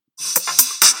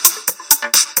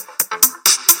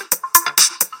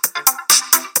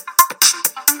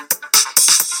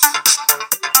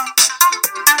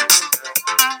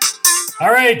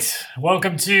right.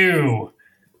 Welcome to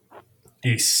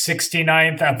the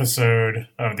 69th episode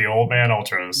of the Old Man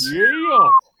Ultras.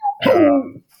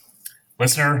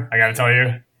 Listener, I got to tell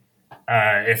you,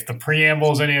 if the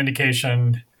preamble is any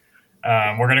indication,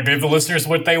 we're going to give the listeners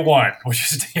what they want,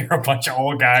 which is to hear a bunch of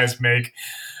old guys make,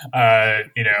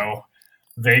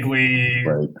 vaguely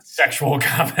sexual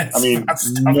comments. I mean,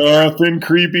 nothing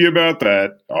creepy about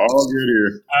that. All good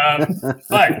here.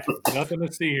 But nothing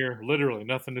to see here. Literally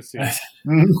nothing to see. All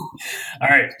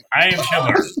right. I am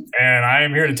Schindler, and I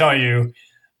am here to tell you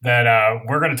that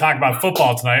we're going to talk about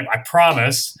football tonight. I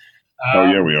promise.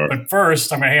 Yeah, we are. But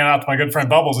first, I'm going to hand out to my good friend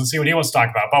Bubbles and see what he wants to talk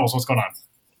about. Bubbles, what's going on?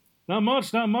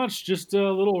 Not much. Just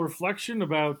a little reflection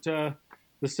about the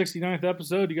 69th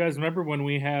episode. You guys remember when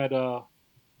we had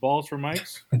balls for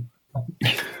mics?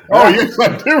 Oh, yes,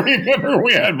 I do remember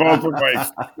we had balls for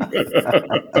mics.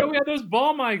 Yeah, we had those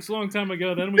ball mics a long time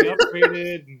ago. Then we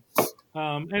upgraded.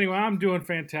 And, anyway, I'm doing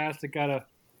fantastic. Got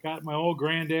my old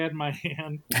granddad in my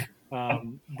hand.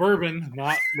 Bourbon,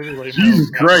 not literally.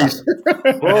 Jesus Christ.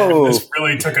 Whoa. This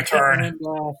really took a turn. And,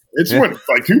 it's went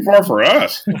like too far for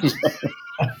us.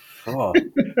 Oh.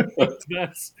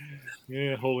 That's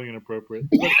wholly inappropriate.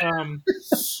 But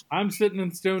I'm sitting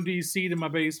in Stone D's seat in my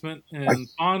basement and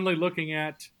fondly looking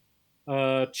at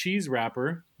a cheese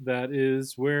wrapper that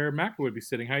is where Macca would be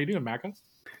sitting. How you doing, Macca?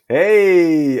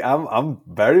 Hey, I'm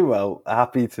very well.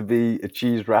 Happy to be a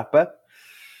cheese wrapper.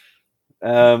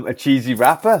 A cheesy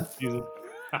wrapper.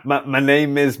 My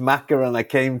name is Macca, and I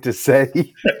came to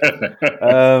say,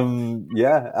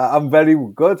 I'm very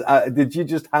good. Did you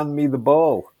just hand me the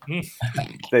ball,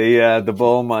 the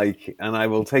ball mic, and I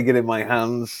will take it in my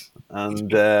hands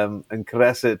and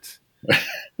caress it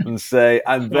and say,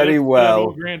 I'm very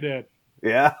well. Granddad.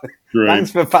 Yeah. Great.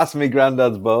 Thanks for passing me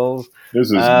Granddad's balls.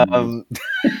 This is.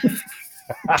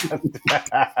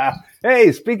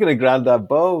 Hey, speaking of Grandad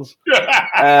balls,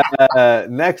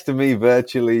 next to me,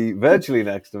 virtually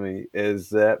next to me,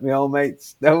 is my old mate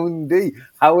Stone D.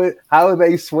 How are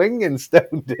they swinging,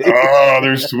 Stone D? Oh,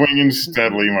 they're swinging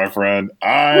steadily, my friend.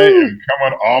 I am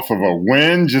coming off of a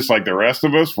win, just like the rest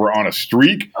of us. We're on a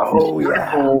streak. Oh,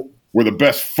 yeah. We're the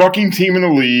best fucking team in the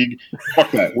league.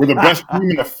 Fuck that. We're the best team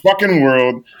in the fucking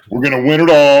world. We're going to win it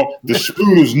all. The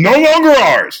spoon is no longer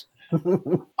ours.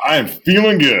 I am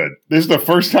feeling good. This is the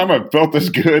first time I've felt this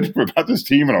good about this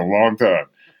team in a long time.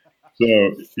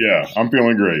 So, yeah, I'm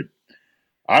feeling great.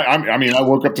 I mean, I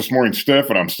woke up this morning stiff,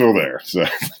 and I'm still there. So.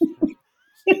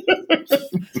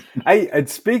 Hey, and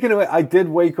speaking of it, I did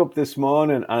wake up this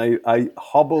morning, and I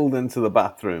hobbled into the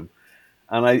bathroom.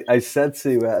 And I said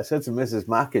to Mrs.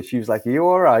 Macca, she was like, "Are you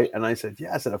all right?" And I said,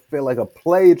 "Yeah." I said, "I feel like I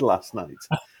played last night.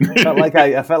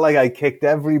 I felt like I kicked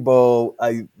every ball.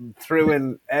 I threw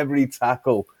in every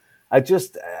tackle.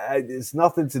 It's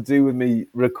nothing to do with me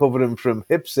recovering from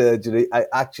hip surgery. I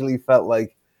actually felt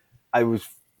like I was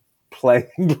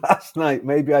playing last night.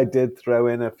 Maybe I did throw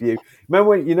in a few. Remember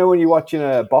when you're watching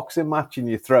a boxing match and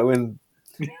you throw in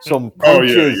some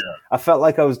punches? Oh, yeah. I felt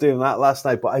like I was doing that last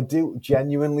night, but I do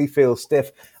genuinely feel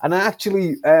stiff. And I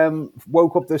actually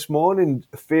woke up this morning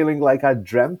feeling like I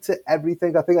dreamt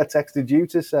everything. I think I texted you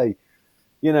to say,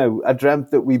 I dreamt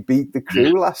that we beat the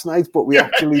Crew last night, but we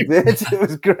actually did. It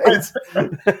was great.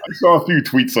 I saw a few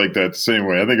tweets like that the same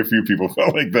way. I think a few people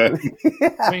felt like that.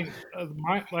 Yeah. I mean,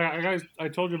 I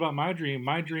told you about my dream.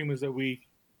 My dream is that we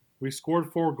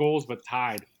scored 4 goals but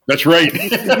tied. That's right.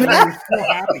 I'm so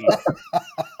happy.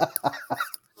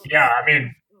 Yeah, I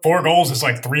mean, 4 goals is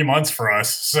like 3 months for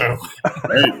us. So,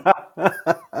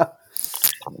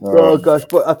 oh gosh!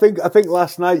 But I think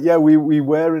last night, we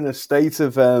were in a state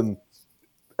of.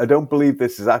 I don't believe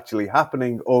this is actually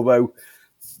happening, although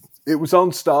it was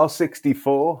on Star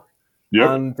 64,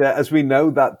 and as we know,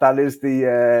 that is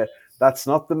that's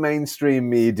not the mainstream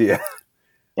media.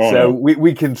 Oh, so no.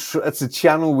 we can. It's a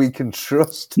channel we can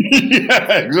trust.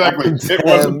 Yeah, exactly. And, it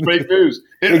wasn't fake news.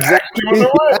 It exactly. actually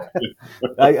was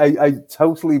I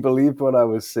totally believed what I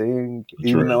was seeing,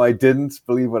 even though I didn't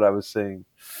believe what I was seeing.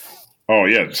 Oh,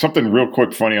 yeah. Something real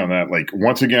quick funny on that. Like,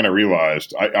 once again, I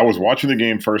realized I was watching the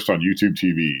game first on YouTube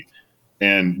TV,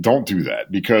 and don't do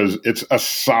that because it's a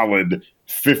solid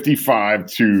 55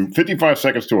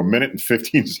 seconds to a minute and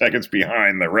 15 seconds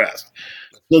behind the rest.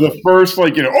 So the first, I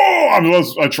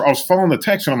was following the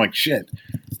text, and I'm like, shit,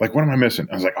 like, what am I missing?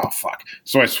 I was like, oh, fuck.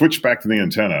 So I switched back to the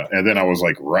antenna, and then I was,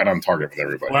 like, right on target with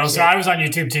everybody. Well, so I was on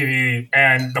YouTube TV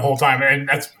and the whole time, and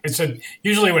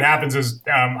usually what happens is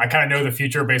I kind of know the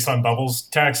future based on Bubbles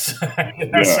text.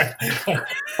 Yeah.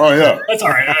 Oh, yeah. That's all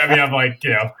right. I mean, I'm like,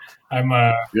 I'm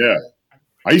yeah.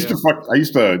 I used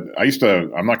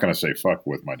to, I'm not going to say fuck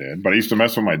with my dad, but I used to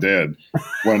mess with my dad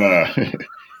when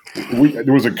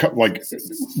there was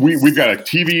we've got a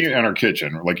TV in our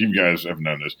kitchen, like you guys have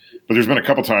known this, but there's been a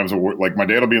couple times where, like, my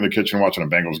dad will be in the kitchen watching a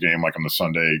Bengals game, like on the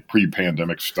Sunday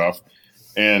pre-pandemic stuff,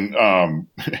 and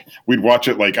we'd watch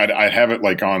it. Like I'd have it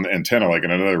like on the antenna, like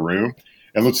in another room,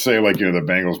 and let's say like the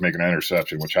Bengals make an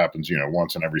interception, which happens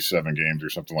once in every 7 games or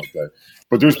something like that.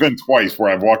 But there's been twice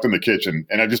where I've walked in the kitchen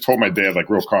and I just told my dad, like,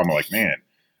 real calm, like, man,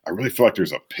 I really feel like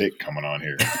there's a pick coming on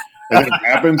here. And then it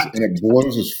happens, and it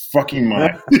blows his fucking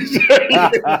mind.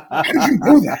 How did you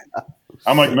know that?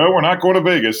 I'm like, no, we're not going to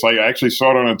Vegas. Like, I actually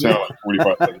saw it on antenna like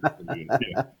 45 seconds.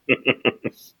 Yeah.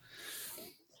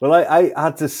 Well, I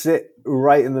had to sit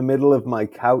right in the middle of my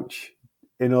couch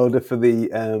in order for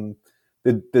the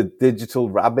digital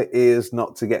rabbit ears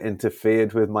not to get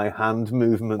interfered with my hand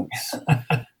movements.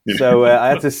 So I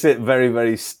had to sit very,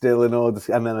 very still in order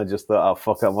to, and then I just thought, oh,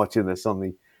 fuck, I'm watching this on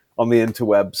the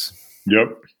interwebs.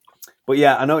 Yep. But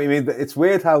yeah, I know what you mean. It's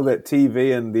weird how that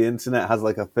TV and the internet has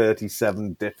like a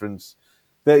 37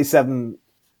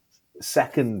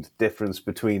 second difference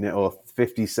between it, or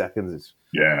 50 seconds.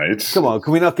 Yeah, it's come on.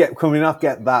 Can we not get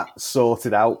that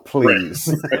sorted out, please?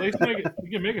 Right. At least you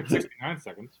can make it 69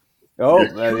 seconds. Oh,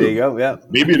 there you go. Yeah,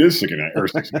 maybe it is 69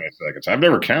 seconds. I've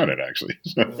never counted actually.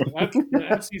 The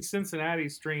FC Cincinnati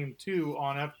stream too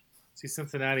on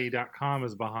FCCincinnati.com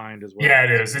is behind as well. Yeah,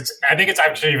 it is. I think it's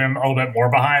actually even a little bit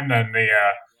more behind than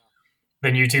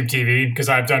than YouTube TV, because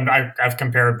I've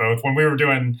compared both. When we were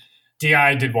doing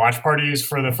DI, did watch parties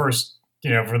for the first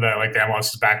for the like the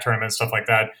MLS back tournament, stuff like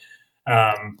that,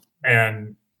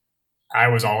 and I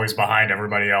was always behind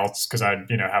everybody else because I'd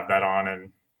have that on and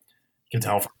you can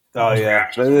tell. Oh yeah,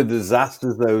 they're the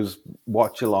disasters, those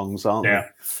watch-alongs, aren't they?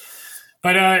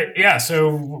 But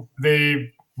so the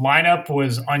lineup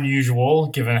was unusual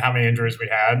given how many injuries we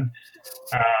had.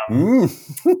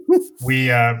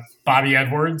 Bobby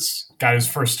Edwards got his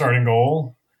first starting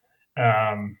goal,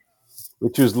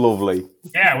 which was lovely.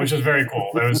 Yeah, which was very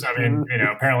cool. It was. I mean,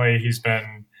 apparently he's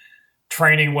been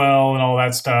training well and all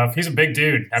that stuff. He's a big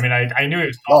dude. I mean, I knew he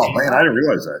was tall. Oh man, I didn't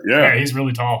realize that. Yeah, he's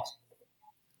really tall.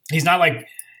 He's not like.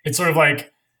 It's sort of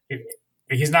like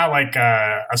he's not like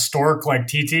a stork like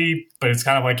TT, but it's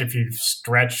kind of like if you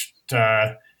stretched,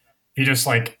 you just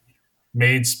like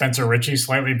made Spencer Ritchie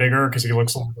slightly bigger because he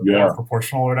looks a little bit more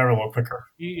proportional or whatever, a little quicker.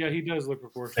 He does look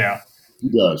proportional. Yeah, he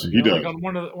does. He does. Like on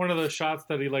one of the shots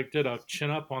that he like did a chin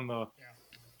up on the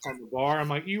bar. I'm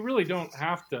like, you really don't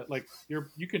have to like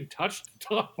you can touch the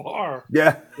top bar.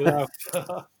 Yeah. Without,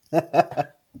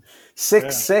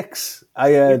 6'6".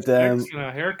 I had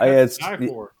a haircut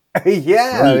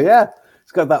yeah.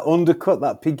 It's got that undercut,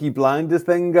 that Peaky Blinders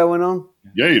thing going on.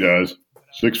 Yeah, he does.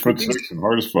 6'6" and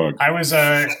hard as fuck. I was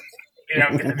the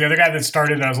other guy that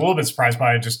started, I was a little bit surprised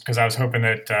by it just because I was hoping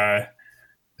that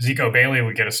Zico Bailey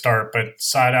would get a start, but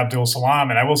Saad Abdul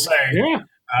Salam, and I will say,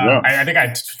 I think I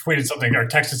tweeted something or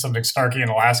texted something snarky in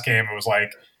the last game. It was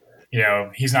like,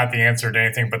 he's not the answer to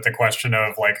anything but the question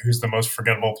of like who's the most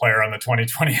forgettable player on the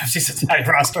 2020 FC Cincinnati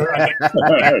roster. I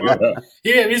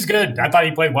think he's good. I thought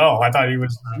he played well. I thought he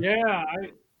was.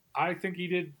 I think he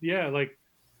did. Yeah, like,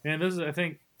 and this is, I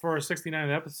think, for our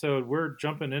 69th episode, we're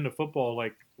jumping into football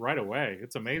like right away.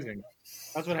 It's amazing.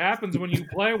 That's what happens when you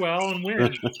play well and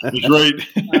win. That's right.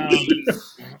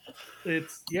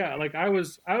 Like I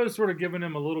was sort of giving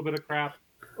him a little bit of crap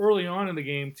early on in the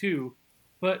game too.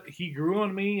 But he grew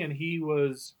on me, and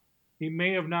his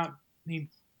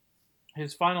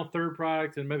final third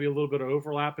product and maybe a little bit of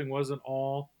overlapping wasn't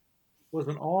all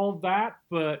that,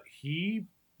 but he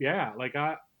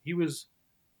was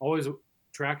always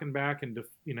tracking back and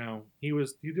he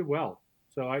did well.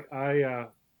 So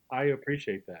I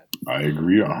appreciate that. I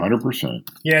agree 100%.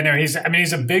 Yeah, no, he's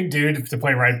a big dude to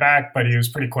play right back, but he was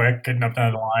pretty quick getting up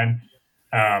down the line.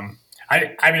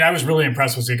 I was really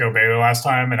impressed with Zico Bailey last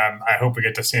time, and I hope we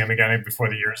get to see him again before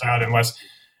the year's out, unless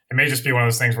it may just be one of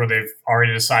those things where they've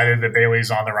already decided that Bailey's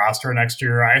on the roster next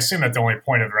year. I assume that the only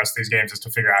point of the rest of these games is to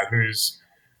figure out who's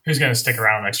going to stick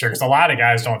around next year, because a lot of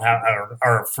guys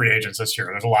are free agents this year.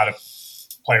 There's a lot of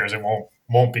players that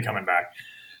won't be coming back.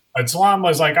 But Salam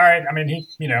was like, all right, I mean, he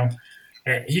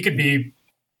could be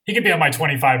on my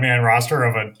 25-man roster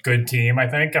of a good team, I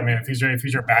think. I mean, if he's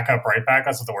your backup right back,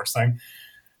 that's not the worst thing.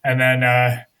 And then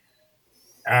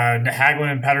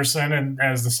Hagelin and Pedersen, and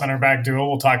as the center back duo,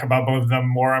 we'll talk about both of them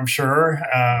more, I'm sure.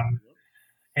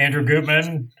 Andrew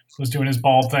Gutman was doing his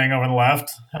bald thing over the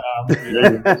left.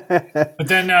 But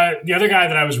then the other guy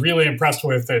that I was really impressed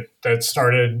with that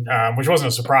started, which wasn't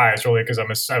a surprise really, because I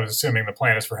was assuming the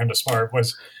plan is for him to start, I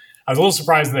was a little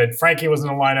surprised that Frankie was in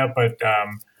the lineup, but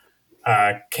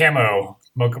Camo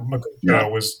Mokuko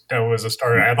was a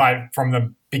starter. I thought from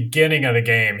the beginning of the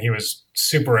game, he was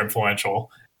super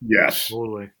influential. Yes,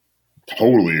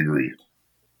 Totally agree.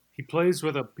 He plays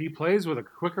with a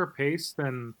quicker pace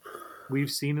than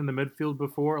we've seen in the midfield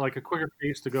before, like a quicker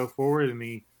pace to go forward, and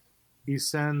he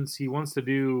wants to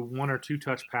do 1 or 2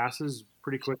 touch passes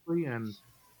pretty quickly, and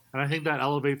I think that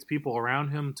elevates people around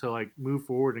him to like move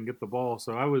forward and get the ball.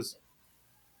 So I was,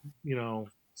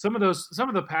 some of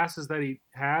the passes that he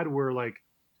had were like,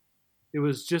 it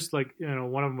was just like,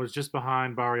 one of them was just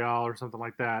behind Barreal or something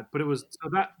like that. But it was so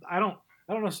that I don't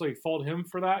necessarily fault him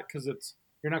for that, because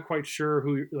you're not quite sure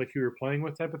who you're playing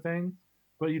with type of thing.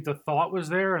 But the thought was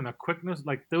there, and the quickness,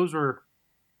 like those were,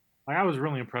 like I was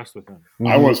really impressed with him.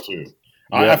 I was too.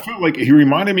 Yeah. I felt like he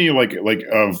reminded me like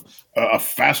of a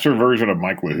faster version of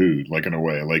Mike Lahoud, like in a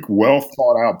way, like well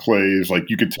thought out plays. Like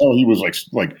you could tell he was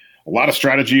like a lot of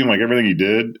strategy in like everything he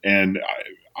did, and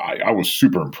I was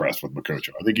super impressed with Makocha.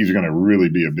 I think he's going to really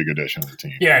be a big addition to the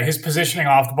team. Yeah, his positioning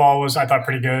off the ball was, I thought,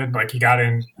 pretty good. Like he got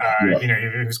in,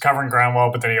 he was covering ground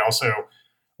well, but then he also,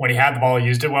 when he had the ball, he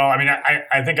used it well. I mean,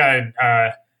 I think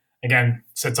I again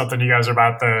said something to you guys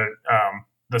about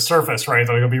the surface, right?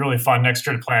 Like it'll be really fun next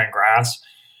year to play on grass.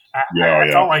 I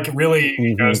felt like really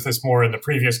he noticed this more in the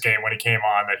previous game when he came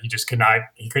on, that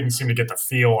he couldn't seem to get the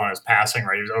feel on his passing,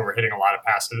 right? He was overhitting a lot of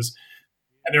passes.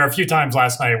 And there were a few times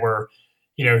last night where,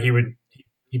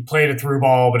 he played a through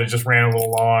ball, but it just ran a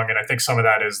little long. And I think some of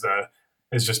that is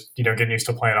just, getting used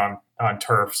to playing on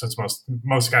turf, since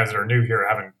most guys that are new here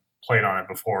haven't played on it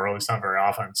before, or at least not very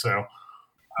often. So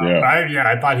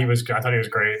I thought he was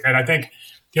great. And I think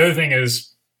the other thing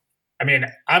is, I mean,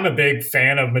 I'm a big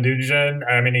fan of Madunjan.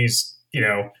 I mean, he's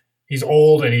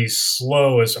old and he's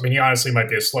slow he honestly might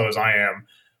be as slow as I am,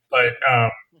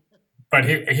 but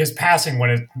his passing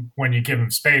when you give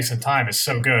him space and time is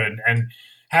so good. And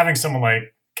having someone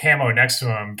like Camo next to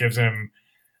him gives him,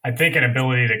 I think, an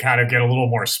ability to kind of get a little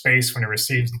more space when he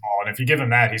receives the ball. And if you give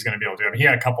him that, he's going to be able to do it. I mean, he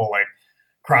had a couple like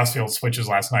crossfield switches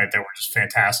last night that were just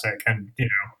fantastic, and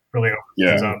really opened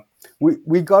things up.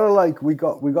 We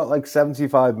got like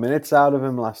 75 minutes out of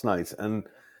him last night, and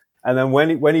then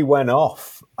when he went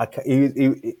off,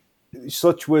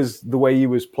 such was the way he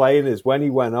was playing, is when he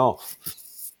went off,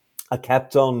 I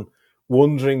kept on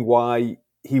wondering why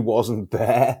he wasn't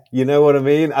there. You know what I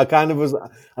mean? I kind of was, and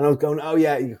I was going, oh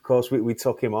yeah, of course we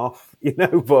took him off,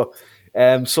 but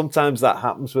sometimes that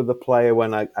happens with a player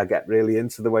when I get really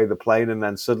into the way they're playing, and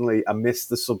then suddenly I miss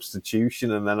the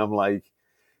substitution, and then I'm like,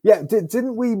 yeah,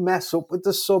 didn't we mess up with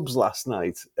the subs last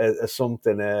night or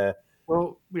something?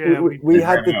 Well, yeah, we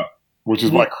had which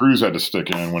is why Cruz had to stick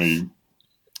in when he.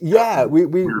 Yeah, we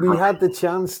had the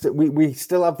chance to. We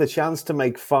still have the chance to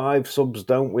make 5 subs,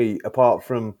 don't we? Apart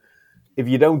from, if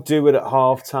you don't do it at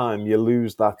half time, you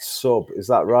lose that sub. Is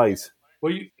that right?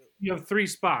 Well, you have 3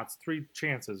 spots, 3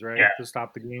 chances, right, to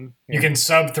stop the game. Yeah. You can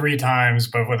sub 3 times,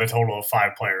 but with a total of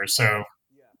 5 players. So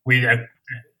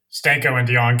Stanko and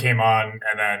Dion came on,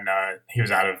 and then he was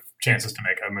out of chances to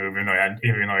make a move,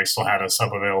 even though he still had a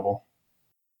sub available.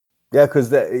 Yeah, because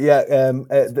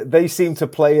they seem to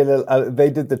play it. They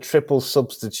did the triple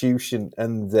substitution,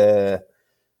 and then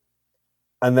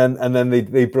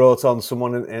they brought on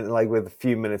someone in like with a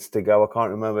few minutes to go. I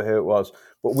can't remember who it was,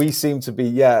 but we seem to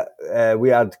be. We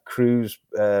had Cruz.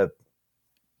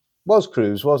 Was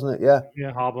Cruz, wasn't it?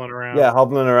 Yeah, hobbling around. Yeah,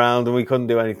 hobbling around, and we couldn't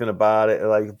do anything about it.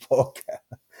 Like, poor guy.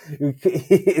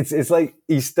 It's like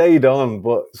he stayed on,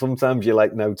 but sometimes you're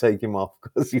like, no, take him off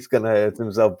because he's going to hurt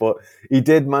himself. But he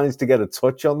did manage to get a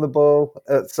touch on the ball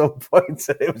at some point.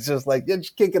 So it was just like, yeah,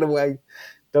 just kick it away.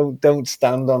 Don't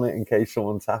stand on it in case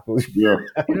someone tackles you.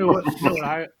 Yeah. You know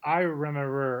what I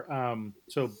remember.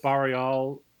 So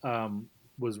Barreal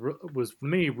was for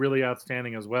me really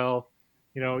outstanding as well.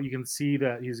 You can see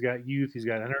that he's got youth, he's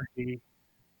got energy,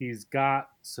 he's got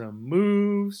some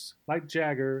moves like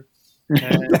Jagger.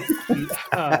 And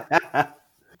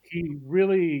he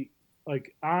really,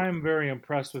 like, I'm very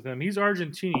impressed with him. He's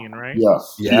Argentinian, right?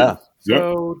 Yeah.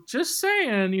 So just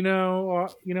saying,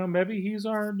 maybe he's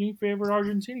our new favorite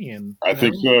Argentinian. I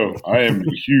think so. I am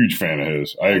a huge fan of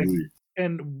his. I agree.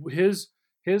 And his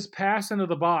pass into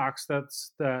the box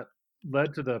that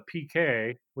led to the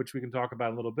PK, which we can talk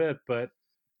about in a little bit, but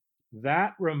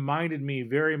that reminded me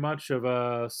very much of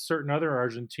a certain other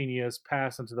Argentinia's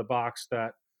pass into the box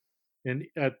that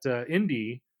at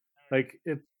Indy, like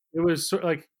it was sort of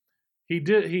like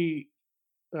Ledesma,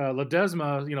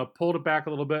 pulled it back a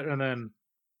little bit and then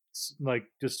like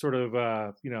just sort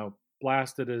of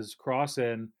blasted his cross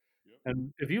in.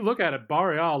 And if you look at it,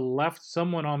 Barreal left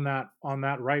someone on that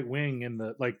right wing and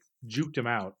juked him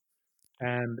out,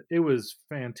 and it was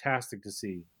fantastic to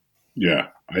see. Yeah,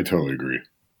 I totally agree.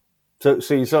 So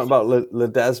you're talking about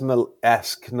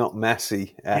Ledesma-esque, not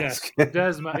Messi-esque. Yes,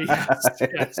 Desma.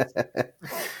 Yes.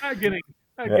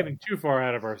 Not getting too far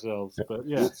ahead of ourselves, but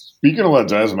yes. Speaking of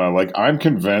Ledesma, like I'm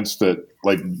convinced that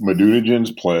like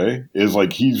Madunigin's play is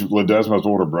like he's Ledesma's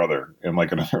older brother in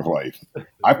like another life.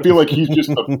 I feel like he's just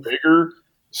a bigger,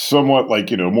 somewhat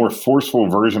like more forceful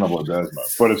version of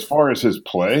Ledesma. But as far as his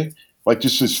play, like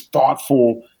just his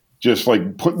thoughtful, just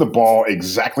like putting the ball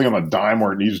exactly on the dime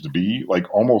where it needs to be, like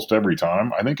almost every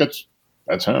time. I think that's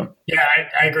him. Yeah,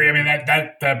 I agree. I mean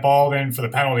that ball then for the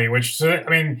penalty, which I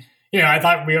mean, I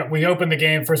thought we opened the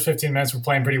game first 15 minutes. We're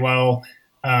playing pretty well.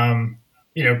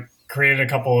 Created a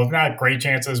couple of not great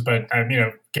chances, but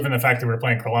given the fact that we were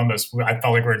playing Columbus, I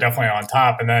felt like we were definitely on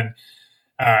top. And then,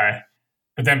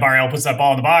 but then Barreal puts that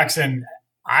ball in the box, and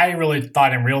I really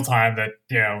thought in real time that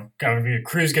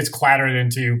Cruz gets clattered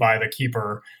into by the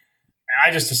keeper. And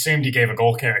I just assumed he gave a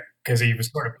goal kick because he was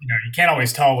sort of, you can't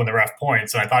always tell when the ref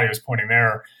points. And I thought he was pointing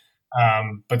there.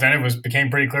 But then it became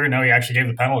pretty clear, no, he actually gave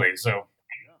the penalty. So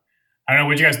I don't know.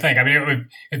 What do you guys think? I mean,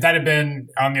 if that had been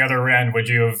on the other end, would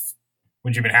you have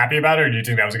been happy about it, or do you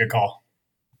think that was a good call?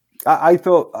 I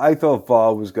thought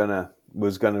VAR was gonna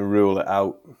rule it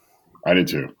out. I did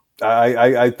too.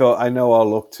 I thought I know our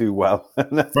luck too well.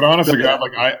 But honestly, God,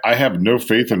 like I have no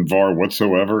faith in VAR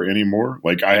whatsoever anymore.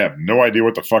 Like I have no idea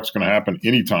what the fuck's going to happen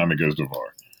anytime it goes to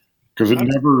VAR because it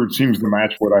never seems to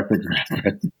match what I think is going to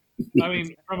happen. I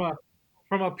mean,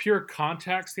 from a pure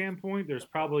contact standpoint, there's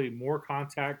probably more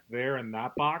contact there in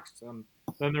that box than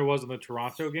there was in the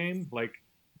Toronto game. Like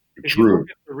if you look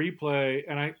at the replay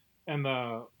and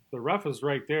the ref is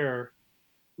right there,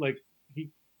 like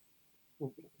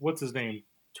what's his name?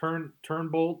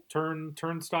 Turnstile,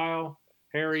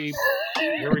 Harry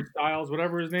Styles,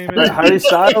 whatever his name is. Harry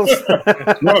Styles?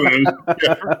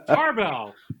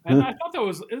 Tarbell. And I thought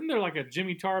isn't there like a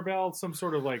Jimmy Tarbell, some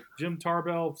sort of like Jim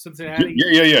Tarbell, Cincinnati?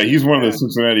 Yeah. He's one of the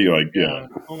Cincinnati,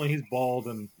 only he's bald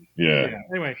and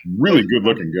Anyway. Really good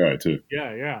looking guy too.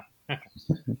 Yeah.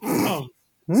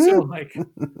 So like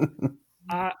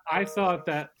I thought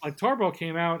that like Tarbell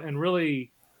came out and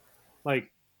really like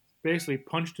basically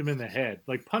punched him in the head.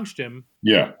 Like punched him.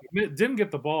 Yeah. Didn't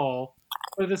get the ball.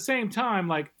 But at the same time,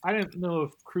 like I didn't know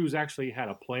if Cruz actually had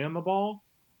a play on the ball.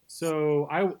 So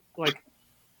I like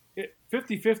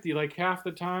 50-50, like half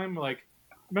the time. Like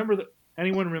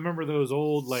anyone remember those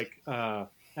old like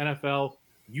NFL,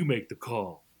 you make the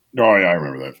call. Oh yeah, I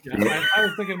remember that. Yeah, I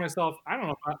was thinking to myself, I don't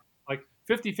know if like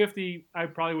 50-50 I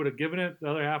probably would have given it. The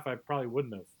other half I probably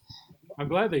wouldn't have. I'm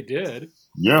glad they did.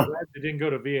 Yeah. I'm glad they didn't go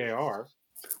to VAR.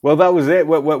 Well, that was it.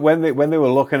 When they were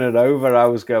looking it over, I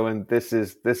was going, "This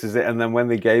is it." And then when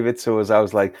they gave it to us, I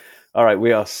was like, "All right,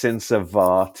 we are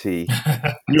Cincinnati.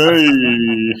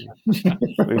 Yay!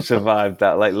 We've survived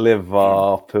that. Like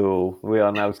Liverpool, we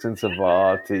are now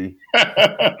Cincinnati."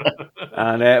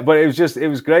 And but it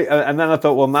was great. And then I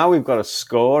thought, well, now we've got to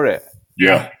score it.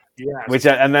 Yeah. Yes.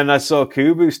 And then I saw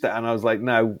Kubu and I was like,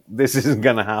 no, this isn't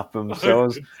going to happen. So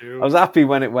I was happy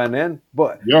when it went in.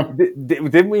 But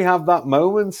didn't we have that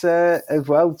moment as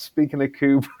well, speaking of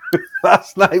Kubu,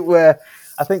 last night where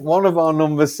I think one of our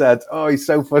numbers said, oh, he's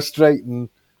so frustrating.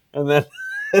 And then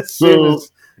as soon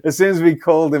as we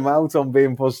called him out on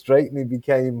being frustrating, he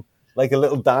became like a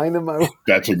little dynamo.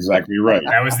 That's exactly right.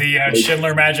 That was the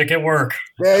Schindler magic at work.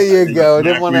 There you go. I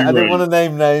didn't want to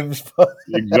name names. But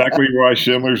exactly why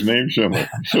Schindler's named Schindler.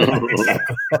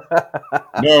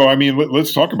 No, I mean,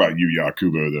 let's talk about Yuya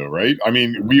Kubo, though, right? I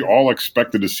mean, we all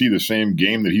expected to see the same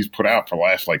game that he's put out for the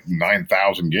last,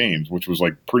 9,000 games, which was,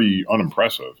 pretty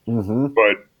unimpressive. Mm-hmm.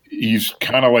 But he's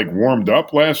kind of, warmed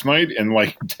up last night, and,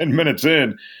 10 minutes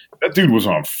in, that dude was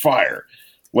on fire.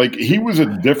 He was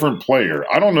a different player.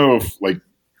 I don't know if,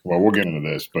 we'll get into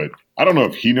this, but I don't know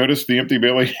if he noticed the empty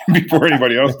Bailey before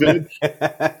anybody else did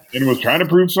and was trying to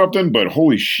prove something, but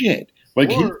holy shit.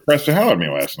 He pressed the hell out of me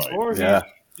last night. Or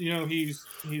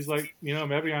he's like,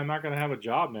 maybe I'm not going to have a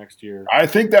job next year. I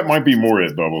think that might be more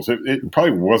it, Bubbles. It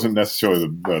probably wasn't necessarily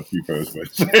the T-post, but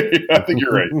I think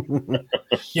you're right.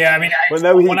 Yeah, I mean,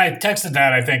 when I texted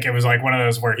that, I think it was one of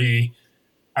those where he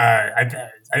I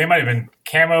think it might have been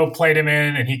Camo played him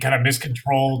in and he kind of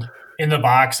miscontrolled in the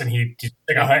box and he took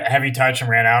a heavy touch and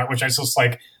ran out, which I just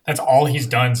that's all he's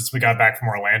done since we got back from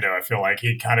Orlando. I feel like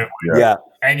he kind of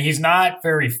and he's not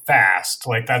very fast.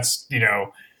 That's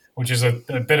which is a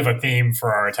bit of a theme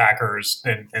for our attackers,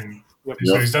 and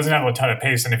so he doesn't have a ton of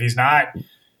pace. And if he's not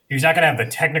going to have the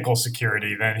technical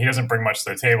security, then he doesn't bring much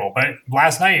to the table. But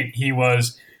last night he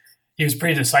was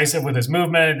pretty decisive with his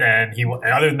movement, and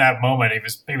other than that moment,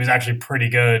 he was actually pretty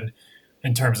good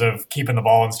in terms of keeping the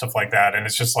ball and stuff like that. And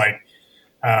it's just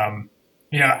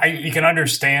you can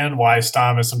understand why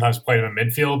Stam has sometimes played him in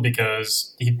midfield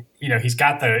because he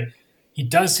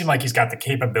does seem like he's got the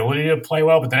capability to play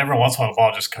well, but then every once in a while the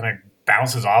ball just kind of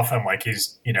bounces off him like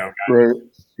he's, Right.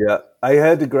 Yeah, I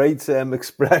heard a great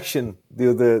expression the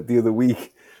other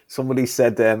week. Somebody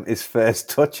said his first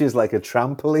touch is like a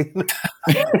trampoline,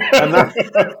 and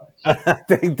I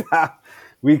think that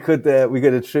we could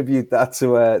attribute that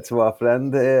to our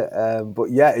friend here.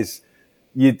 But yeah,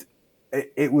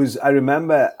 it was. I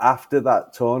remember after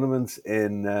that tournament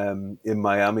in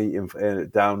Miami,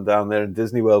 down there in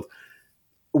Disney World.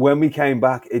 When we came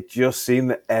back, it just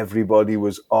seemed that everybody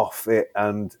was off it,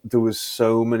 and there was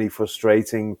so many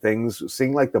frustrating things. It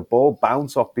seemed like the ball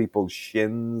bounce off people's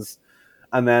shins,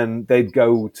 and then they'd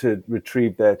go to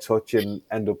retrieve their touch and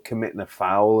end up committing a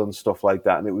foul and stuff like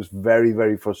that. And it was very,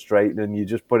 very frustrating. And you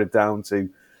just put it down to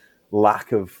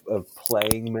lack of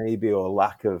playing, maybe, or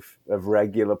lack of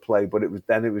regular play. But it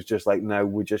was just like, no,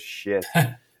 we're just shit.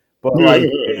 But like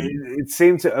it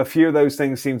seemed to a few of those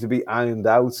things seem to be ironed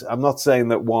out. I'm not saying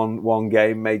that one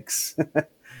game makes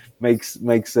makes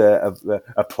a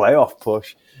playoff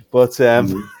push, but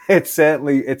it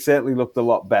certainly looked a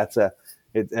lot better.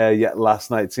 Last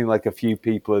night it seemed like a few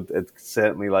people had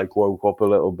certainly like woke up a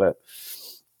little bit.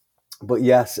 But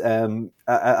yes, I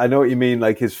know what you mean.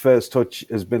 Like his first touch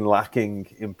has been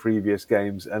lacking in previous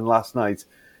games, and last night.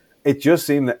 It just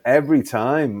seemed that every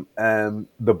time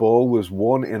the ball was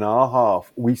won in our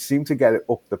half, we seemed to get it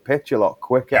up the pitch a lot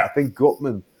quicker. Yeah. I think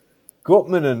Gutman,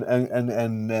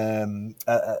 and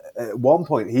at one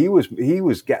point he was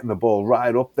getting the ball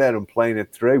right up there and playing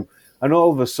it through, and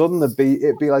all of a sudden it'd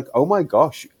be like, oh my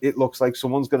gosh, it looks like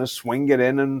someone's going to swing it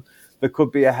in, and there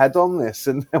could be a head on this,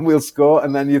 and we'll score.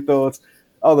 And then you thought,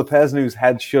 oh, the person whose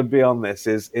head should be on this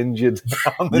is injured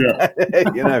on the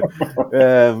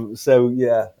day, So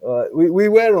yeah, we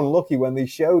were unlucky when they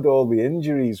showed all the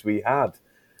injuries we had.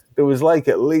 There was like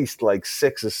at least like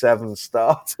 6 or 7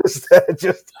 starters there.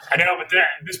 Just I know, but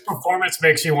this performance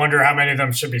makes you wonder how many of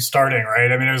them should be starting,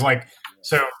 right? I mean, it was like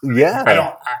so.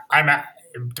 Yeah,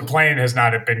 Duplain has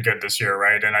not been good this year,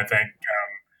 right? And I think,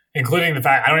 including the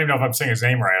fact I don't even know if I'm saying his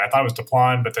name right. I thought it was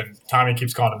Duplan, but then Tommy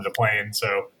keeps calling him Duplain,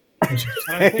 so. I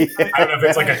don't know if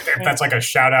that's like a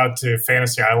shout out to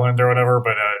Fantasy Island or whatever,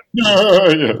 but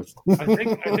I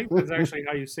think that's actually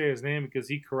how you say his name because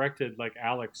he corrected like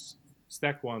Alex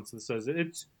Steck once and says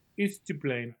it's too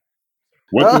plain.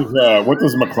 What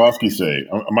does McCloskey say?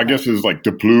 My guess is like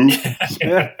Deplu.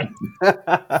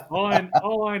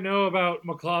 All I know about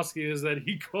McCloskey is that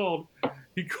he called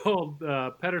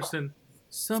Pedersen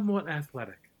somewhat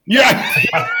athletic. Yeah,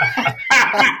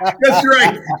 that's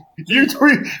right. You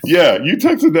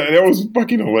texted that. That was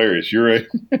fucking hilarious. You're right.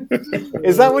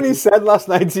 Is that what he said last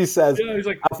night? He says, yeah, he's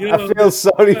like, I feel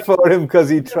sorry for him because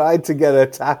he tried to get a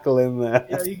tackle in there.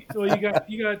 Yeah,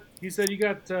 you got. He said you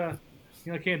got. I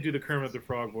can't do the Kermit the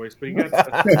Frog voice, but you got.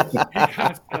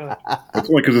 It's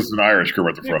only because it's an Irish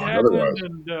Kermit the Frog. Otherwise,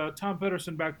 and Tom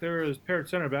Pedersen back there is paired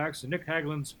center backs, and Nick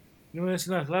Hagland's this is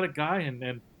an athletic guy,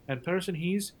 and Pedersen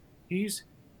he's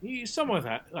somewhat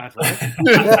athletic.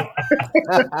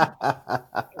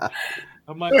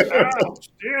 I'm like, ouch,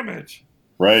 damn it.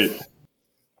 Right.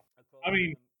 I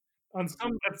mean, at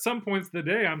some points of the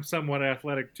day, I'm somewhat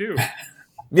athletic too.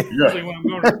 Yeah. Usually when I'm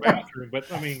going to the bathroom,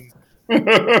 but I mean.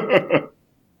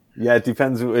 Yeah, it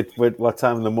depends with what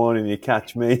time in the morning you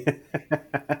catch me.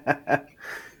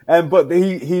 But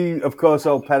he of course,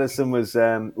 old Pedersen was.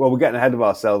 We're getting ahead of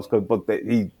ourselves, but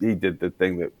he did the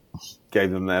thing that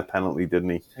gave them their penalty, didn't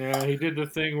he? Yeah, he did the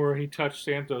thing where he touched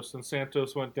Santos, and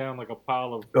Santos went down like a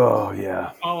pile of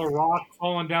rock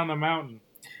falling down the mountain.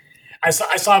 I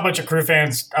saw a bunch of Crew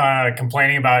fans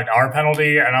complaining about our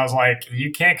penalty, and I was like,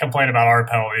 you can't complain about our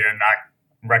penalty and not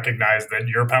recognize that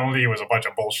your penalty was a bunch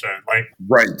of bullshit. Like,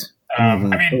 right. I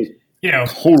mean,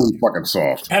 totally fucking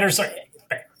soft.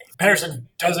 Pedersen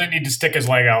doesn't need to stick his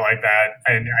leg out like that.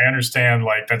 And I understand,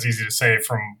 like, that's easy to say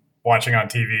from watching on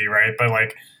TV, right? But,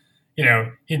 like,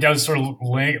 he does sort of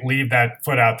leave that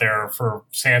foot out there for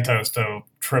Santos to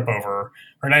trip over,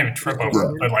 or not even trip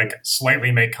over, but, like,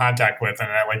 slightly make contact with, and,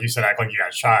 like you said, act like you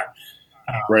got shot.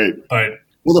 Right. But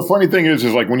well, the funny thing is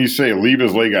like when you say leave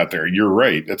his leg out there, you're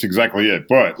right. That's exactly it.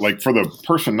 But like for the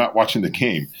person not watching the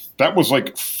game, that was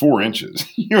like 4 inches.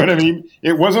 You know what I mean?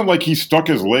 It wasn't like he stuck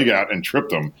his leg out and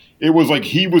tripped him. It was like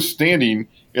he was standing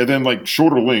and then like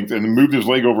shoulder length and moved his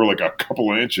leg over like a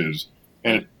couple of inches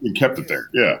and it kept it there.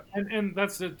 Yeah. And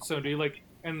that's it. So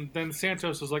and then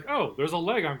Santos was like, oh, there's a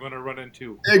leg I'm going to run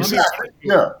into. Exactly.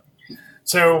 Yeah.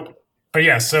 So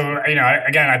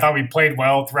again, I thought we played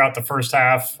well throughout the first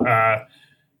half.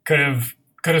 Could have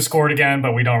could have scored again,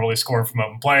 but we don't really score from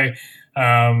open play.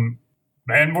 And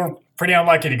we're pretty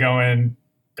unlucky to go in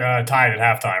tied at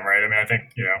halftime, right? I mean, I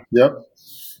think, Yep.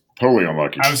 Totally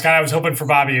unlucky. I was hoping for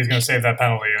Bobby. He was going to save that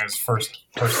penalty in his first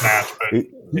match, but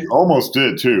he almost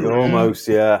did too. Almost,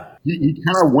 yeah. He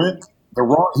kind of went the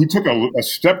wrong. He took a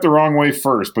step the wrong way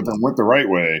first, but then went the right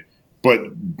way. But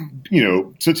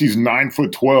since he's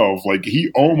 9'12", like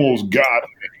he almost got a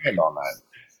hand on that.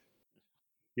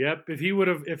 Yep. If he would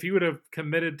have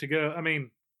committed to go, I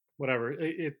mean, whatever.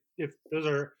 It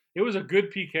was a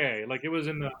good PK. Like it was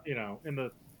in the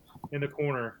in the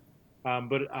corner.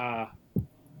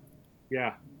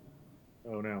 Yeah.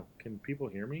 Oh no. Can people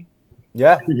hear me?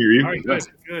 Yeah. I can hear you. All right,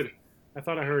 good. I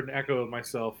thought I heard an echo of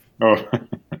myself. Oh.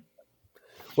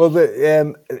 Well,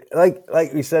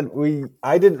 like we said,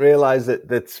 I didn't realize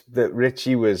that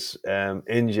Richie was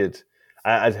injured.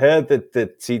 I'd heard that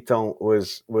Titon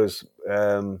was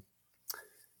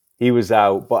he was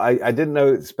out, but I didn't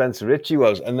know that Spencer Richie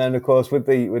was. And then, of course, with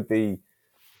the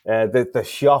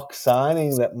shock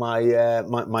signing that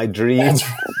my dream,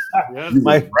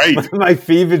 my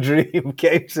fever dream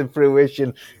came to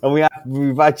fruition, and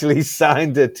we've actually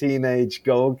signed a teenage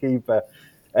goalkeeper.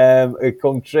 It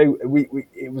come true.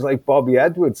 It was like Bobby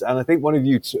Edwards, and I think one of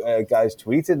you guys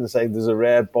tweeted and saying there's a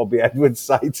rare Bobby Edwards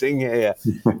sighting here,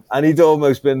 and he'd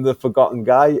almost been the forgotten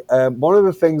guy. One of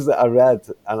the things that I read,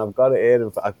 and I've got it here,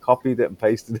 and I copied it and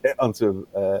pasted it onto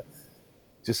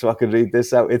just so I could read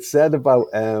this out. It said about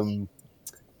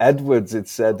Edwards. It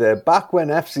said back when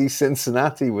FC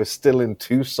Cincinnati was still in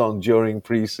Tucson during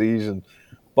preseason,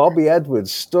 Bobby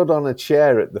Edwards stood on a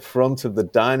chair at the front of the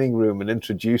dining room and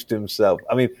introduced himself.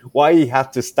 I mean, why he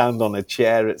had to stand on a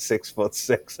chair at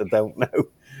 6'6", I don't know.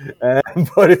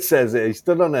 But it says he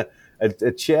stood on a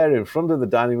chair in front of the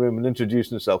dining room and introduced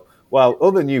himself. While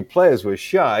other new players were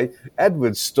shy,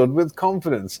 Edwards stood with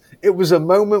confidence. It was a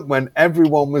moment when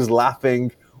everyone was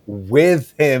laughing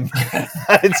with him.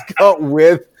 It's got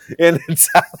 "with" in italics.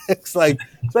 It's like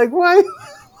why?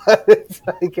 It's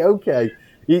like, okay.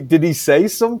 Did he say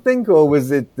something, or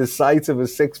was it the sight of a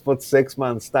 6'6"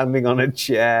 man standing on a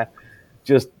chair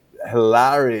just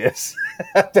hilarious?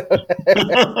 And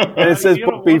it says,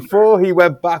 but before he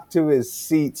went back to his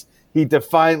seat, he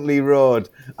defiantly roared,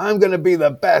 "I'm going to be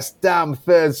the best damn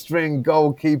third-string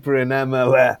goalkeeper in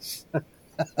MLS."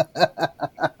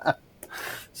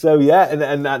 So, yeah,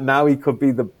 and now he could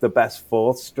be the best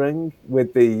fourth string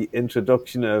with the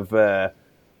introduction of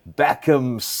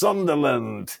Beckham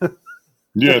Sunderland.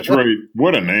 Yeah, that's right.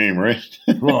 What a name, right?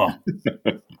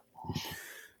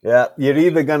 Yeah, you're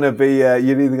either gonna be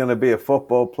a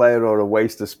football player or a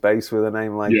waste of space with a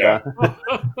name like that.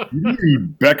 You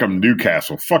need Beckham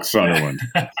Newcastle. Fuck Sunderland.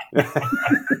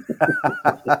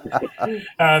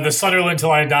 The Sunderland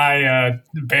Till I Die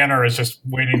banner is just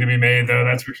waiting to be made, though.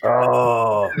 That's for sure.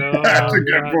 Oh, that's a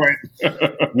good point.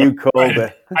 You called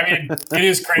it. I mean, it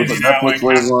is crazy now,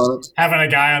 having a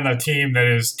guy on the team that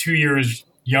is 2 years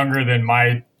younger than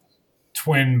my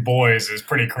twin boys is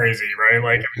pretty crazy,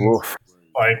 right? He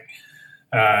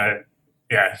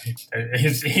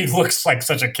looks like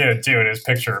such a kid too in his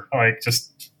picture, like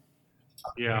just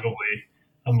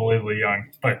unbelievably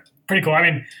young, but pretty cool. I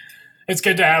mean, it's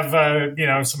good to have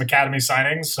some academy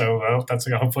signings, so that's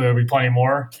hopefully there'll be plenty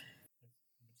more.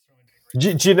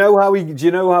 Do you know how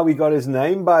he got his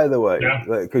name, by the way? Yeah,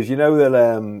 because you know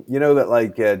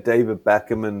that David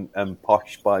Beckham and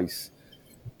Posh Spice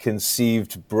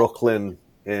conceived Brooklyn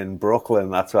in Brooklyn.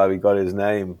 That's how he got his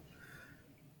name.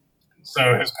 So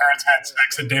his parents had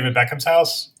sex at David Beckham's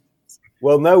house?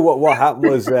 Well, no. What happened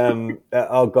was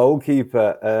our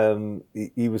goalkeeper,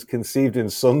 he was conceived in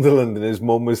Sunderland, and his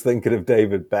mum was thinking of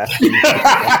David Beckham.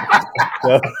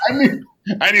 So,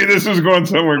 I knew this was going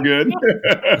somewhere good.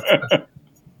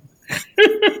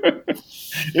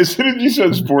 As soon as you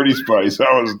said Sporty Spice,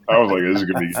 I was like, this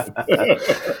is going to be good.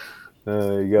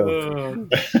 There you go.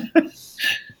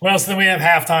 Well, so then we have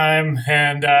halftime,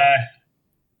 and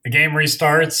the game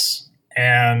restarts,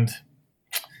 and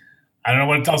I don't know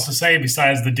what else to say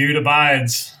besides the dude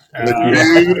abides. The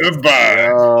dude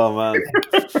abides. Oh, man.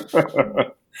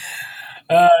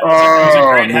 It was a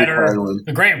great header.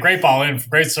 A great ball in,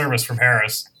 great service from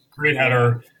Harris. Great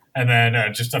header, and then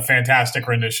just a fantastic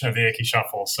rendition of the Icky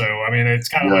Shuffle. So, I mean, it's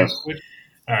kind of like... Which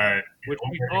we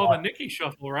call the Nicky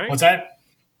Shuffle, right? What's that?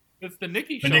 It's the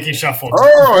Nicky The Shuffle. Nicky Shuffle.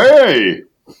 Oh, hey!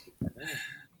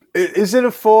 Is it a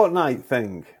Fortnite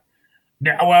thing?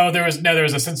 Yeah, well, there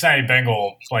was a Cincinnati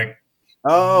Bengal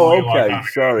Oh, okay.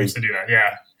 Sorry. Used to do that,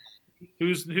 yeah.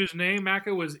 Whose name,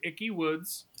 Macca, was Icky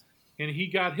Woods, and he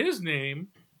got his name.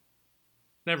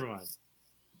 Never mind.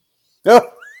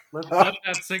 Oh. Let that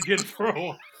sink in for a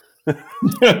while.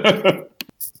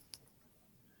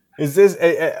 Is this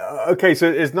okay?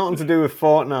 So it's nothing to do with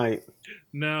Fortnite.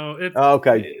 No,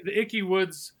 okay. The Ickey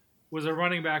Woods was a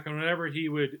running back, and whenever he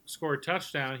would score a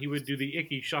touchdown, he would do the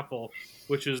Ickey Shuffle,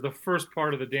 which is the first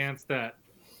part of the dance that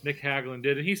Nick Hagglund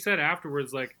did. And he said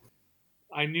afterwards, like,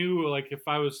 I knew, like, if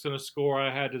I was going to score,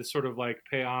 I had to sort of, like,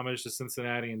 pay homage to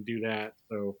Cincinnati and do that.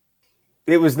 So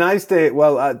it was nice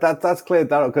to, that's cleared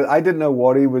that up, because I didn't know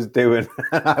what he was doing.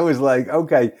 I was like,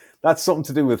 okay, that's something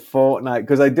to do with Fortnite,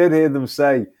 because I did hear them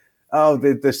say, oh,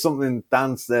 there's something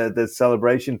dance there, there's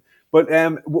celebration. But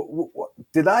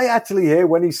did I actually hear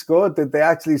when he scored, did they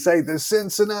actually say the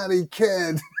Cincinnati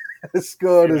kid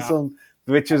scored or something?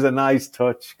 Which was a nice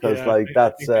touch, because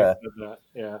that's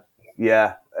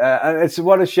yeah. And it's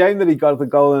what a shame that he got the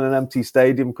goal in an empty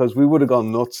stadium, because we would have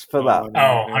gone nuts for that.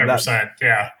 100%.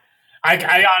 Yeah.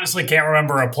 I honestly can't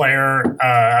remember a player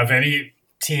of any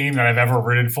team that I've ever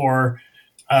rooted for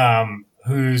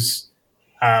whose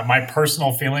my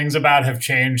personal feelings about have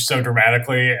changed so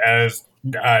dramatically as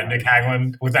Nick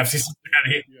Hagglund with FC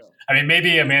Cincinnati. Yeah. I mean,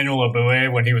 maybe Emmanuel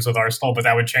Abue when he was with Arsenal, but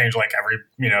that would change like every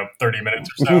 30 minutes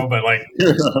or so. But like,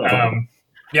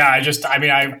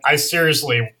 I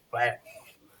seriously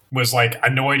was like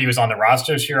annoyed he was on the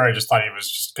roster this year. I just thought he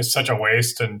was just such a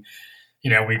waste, and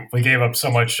we gave up so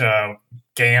much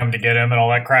GAM to get him and all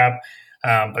that crap.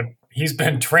 But he's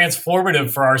been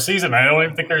transformative for our season. I don't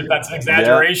even think that's an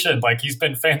exaggeration. Yeah. Like, he's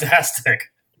been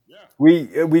fantastic.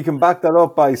 We can back that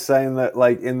up by saying that,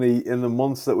 like, in the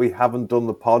months that we haven't done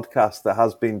the podcast, there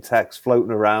has been text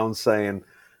floating around saying,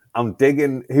 I'm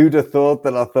digging, who'd have thought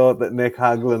that Nick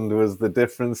Hagglund was the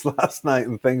difference last night,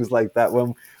 and things like that.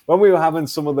 When we were having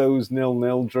some of those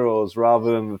 0-0 draws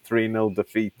rather than the 3-0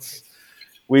 defeats,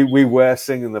 we were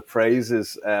singing the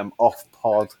praises off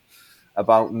pod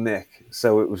about Nick.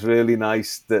 So it was really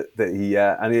nice that he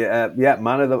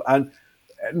man of the, and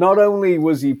not only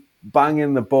was he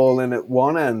banging the ball in at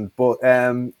one end, but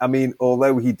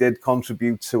although he did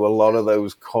contribute to a lot of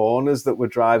those corners that were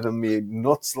driving me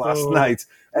nuts last night,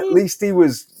 at least he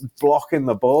was blocking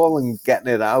the ball and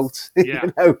getting it out. Yeah.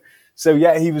 So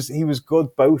he was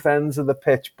good both ends of the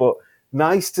pitch. But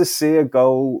nice to see a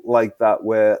goal like that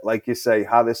where, like you say,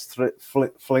 Harris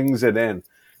flings it in,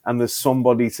 and there's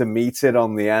somebody to meet it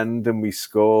on the end, and we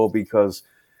score, because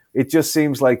it just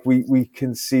seems like we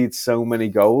concede so many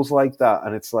goals like that.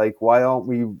 And it's like, why aren't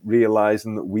we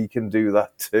realizing that we can do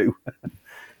that too?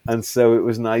 And so it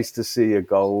was nice to see a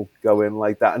goal go in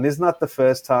like that. And isn't that the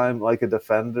first time like a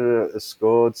defender has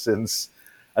scored since,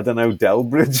 I don't know,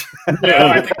 Delbridge? Yeah,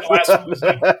 I think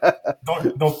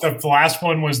the last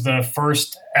one was the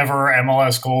first ever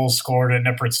MLS goal scored at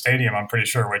Nippert Stadium, I'm pretty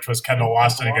sure, which was Kendall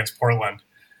Lawson against Portland.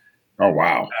 Oh,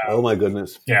 wow. Oh, my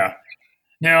goodness. Yeah.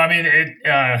 No, I mean, it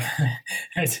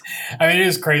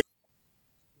is crazy.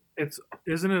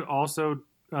 Isn't it also,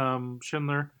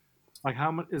 Schindler, like,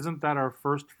 how much, isn't that our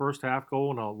first half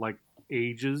goal in like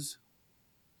ages?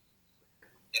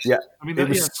 Yeah. I mean, the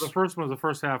first one was the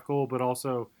first half goal, but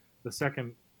also the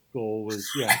second goal was,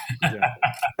 yeah.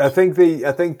 I think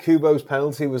Kubo's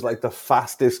penalty was like the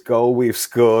fastest goal we've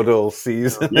scored all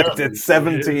season. Yeah. It's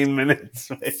 17 minutes,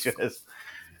 which is...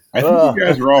 I think you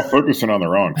guys are all focusing on the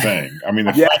wrong thing. I mean,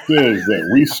 the fact is that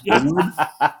we scored,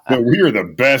 that we are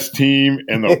the best team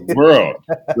in the world.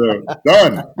 So,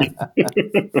 done.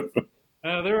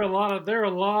 There are a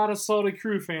lot of Salty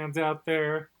Crew fans out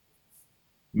there.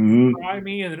 Mm-hmm. Try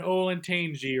me and an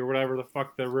Olentangy, or whatever the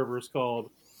fuck the river is called.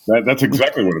 That's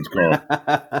exactly what it's called.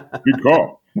 Good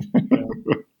call.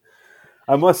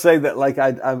 I must say that, like,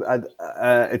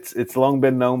 it's long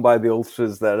been known by the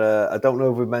ultras that I don't know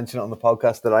if we've mentioned it on the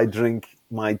podcast that I drink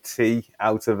my tea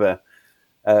out of a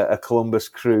Columbus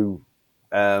Crew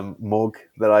mug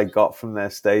that I got from their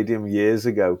stadium years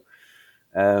ago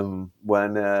when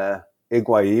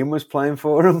Higuain was playing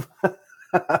for them.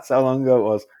 That's how long ago it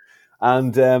was.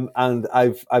 And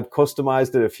I've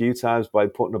customized it a few times by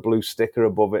putting a blue sticker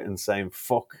above it and saying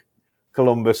 "fuck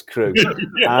Columbus Crew."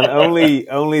 And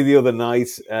only the other night,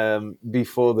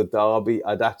 before the derby,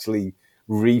 I'd actually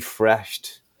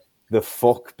refreshed the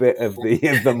 "fuck" bit of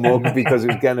the mug because it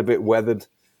was getting a bit weathered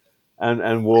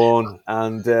and worn.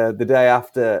 And the day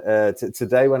after,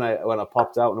 today when I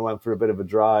popped out and I went for a bit of a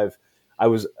drive, I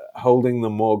was holding the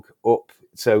mug up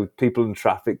so people in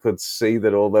traffic could see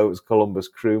that although it was Columbus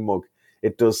Crew mug,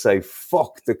 it does say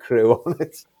 "fuck the Crew" on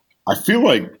it. I feel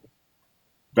like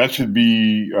that should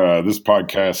be this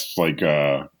podcast's like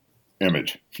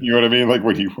image. You know what I mean? Like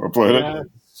when you upload it.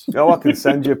 Oh, I can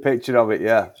send you a picture of it.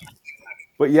 Yeah,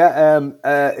 but yeah,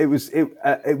 it was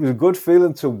a good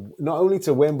feeling to not only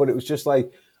to win, but it was just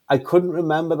like I couldn't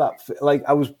remember that. Like,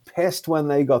 I was pissed when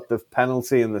they got the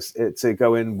penalty and to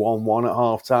go in 1-1 at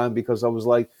half time, because I was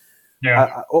like,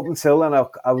 up until then,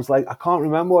 I was like, I can't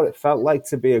remember what it felt like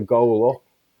to be a goal up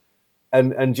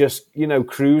and just, you know,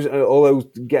 cruise, although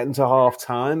getting to half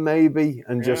time maybe,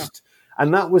 and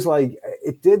and that was like,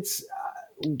 it did.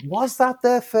 Was that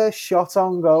their first shot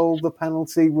on goal, the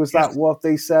penalty? Was that what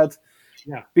they said?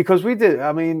 Yeah. Because we did.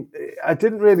 I mean, I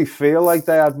didn't really feel like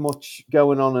they had much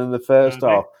going on in the first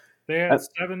half. They had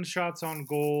 7 shots on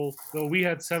goal. So we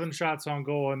had 7 shots on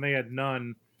goal, and they had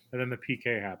none. And then the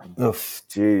PK happened. Oh,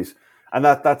 jeez. And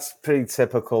that's pretty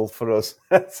typical for us.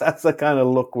 That's the kind of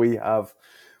luck we have.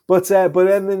 But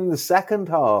then in the second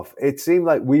half, it seemed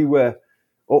like we were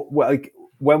like,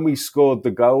 when we scored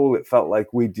the goal, it felt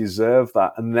like we deserved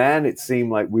that. And then it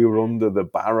seemed like we were under the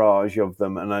barrage of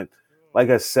them. And like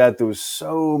I said, there was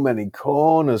so many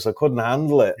corners, I couldn't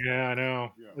handle it. Yeah, I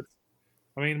know.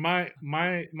 I mean, my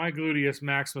gluteus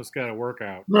maximus got a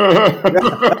workout.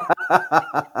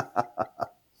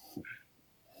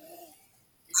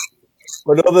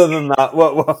 But other than that,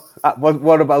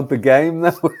 what about the game,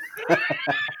 though?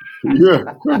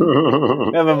 Yeah.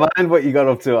 Never mind what you got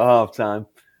up to at half time.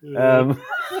 Yeah.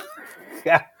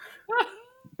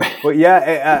 But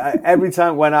yeah, every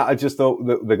time it went out, I just thought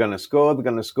that they're going to score.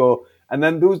 And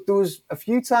then there was a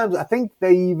few times, I think at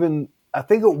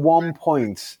one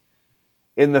point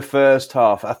in the first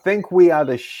half, I think we had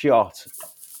a shot.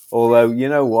 Although, you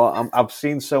know what, I've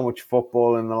seen so much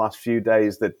football in the last few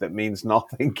days that means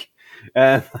nothing.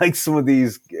 Like some of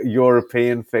these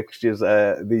European fixtures,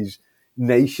 these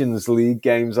Nations League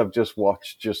games I've just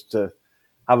watched just to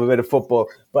have a bit of football.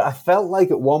 But I felt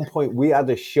like at one point we had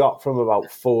a shot from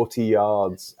about 40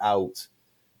 yards out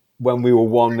when we were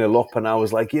 1-0 up, and I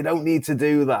was like, you don't need to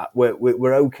do that.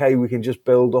 We're okay. We can just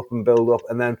build up.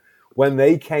 And then when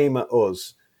they came at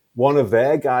us, one of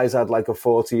their guys had like a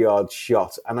 40-yard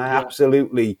shot, and I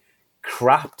absolutely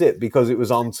crapped it because it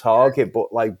was on target.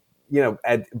 But like, you know,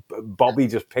 Bobby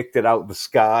just picked it out of the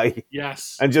sky.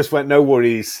 Yes. And just went, no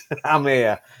worries, I'm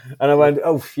here. And I went,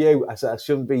 oh, phew. I said, I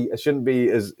shouldn't be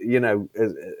as, you know,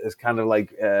 as kind of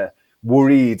like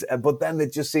worried. But then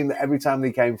it just seemed that every time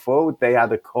they came forward, they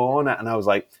had a corner. And I was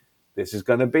like, this is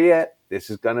going to be it.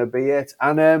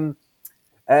 And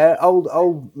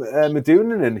old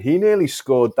Madunanan, he nearly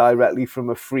scored directly from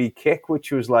a free kick,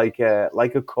 which was like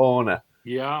a corner.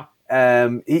 Yeah.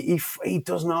 He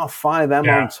does not fire them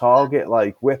on target,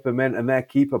 like whip them in, and their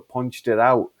keeper punched it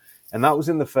out. And that was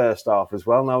in the first half as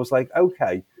well. And I was like,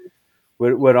 okay,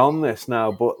 we're on this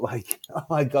now. But like, oh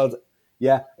my God.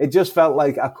 Yeah, it just felt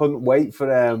like I couldn't wait for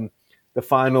the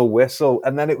final whistle.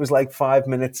 And then it was like 5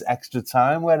 minutes extra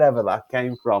time, wherever that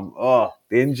came from. Oh,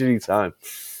 the injury time.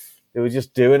 They were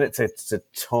just doing it to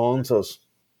taunt us.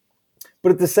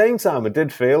 But at the same time, it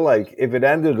did feel like if it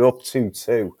ended up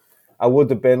 2-2, I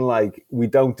would have been like, we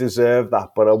don't deserve that.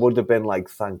 But I would have been like,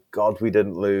 thank God we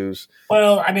didn't lose.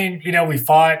 Well, I mean, you know, we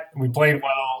fought, we played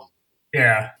well.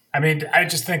 Yeah. I mean, I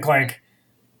just think like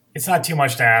it's not too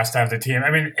much to ask to have the team.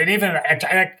 I mean, and even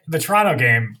the Toronto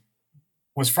game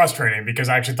was frustrating because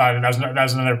I actually thought that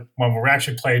was another one where we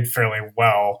actually played fairly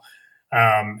well.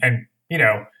 And, you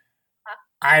know,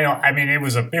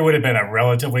 it would have been a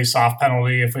relatively soft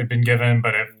penalty if it had been given,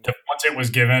 but once it was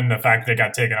given, the fact that it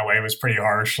got taken away was pretty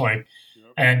harsh. Like,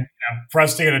 and you know, for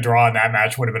us to get a draw in that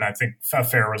match would have been, I think, a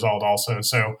fair result also.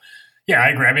 So, yeah, I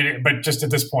agree. I mean, but just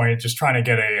at this point, just trying to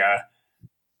get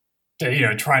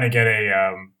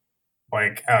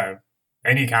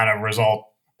any kind of result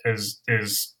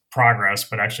is progress.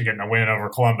 But actually getting a win over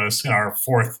Columbus in our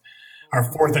fourth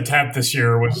attempt this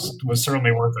year was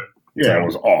certainly worth it. Yeah, it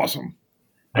was awesome.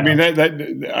 I mean,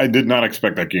 that I did not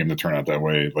expect that game to turn out that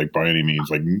way, like by any means.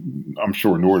 Like, I'm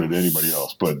sure nor did anybody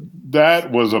else. But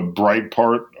that was a bright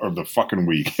part of the fucking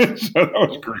week. So that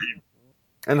was great.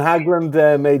 And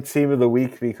Hagland made Team of the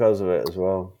Week because of it as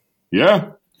well. Yeah.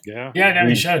 Yeah. Yeah, no,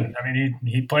 he should. I mean,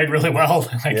 he played really well.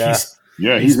 Like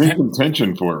he's in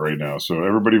contention for it right now. So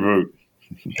everybody vote.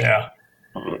 Yeah.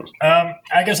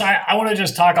 I guess I want to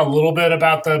just talk a little bit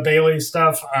about the Bailey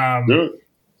stuff.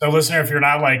 So, listener, if you're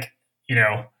not like, you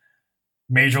know,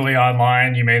 majorly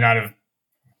online, you may not have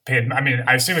paid. I mean,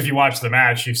 I assume if you watched the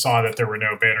match, you saw that there were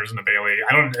no banners in the Bailey.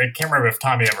 I can't remember if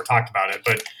Tommy ever talked about it,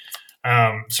 but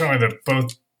certainly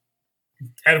both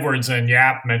Edwards and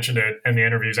Yap mentioned it in the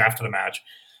interviews after the match.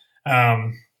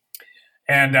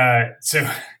 So,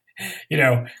 you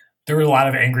know, there were a lot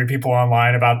of angry people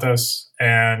online about this,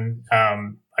 and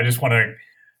I just want to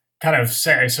kind of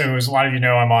say, so as a lot of you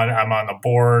know, I'm on the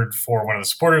board for one of the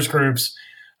supporters groups.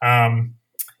 And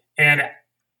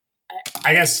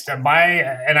I guess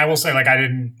I will say, like, I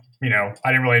didn't, I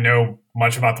didn't really know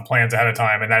much about the plans ahead of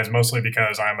time, and that is mostly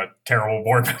because I'm a terrible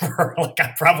board member. Like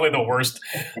I'm probably the worst.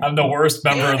 I'm the worst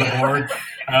member of the board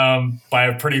by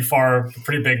a pretty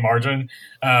big margin.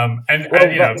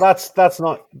 That's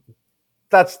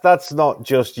not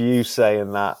just you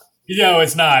saying that.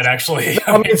 It's not actually.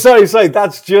 Sorry,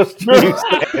 that's just you saying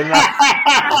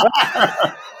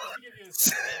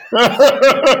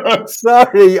that.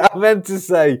 Sorry, I meant to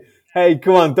say, hey,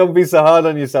 come on, don't be so hard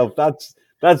on yourself. That's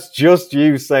just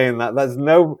you saying that. That's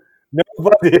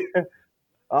nobody.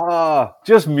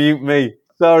 Just mute me.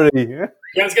 Sorry.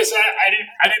 Yeah, I was gonna say I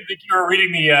didn't think you were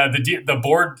reading the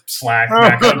board Slack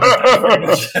back up.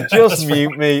 Just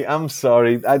mute me. I'm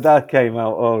sorry. That came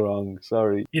out all wrong.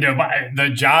 Sorry.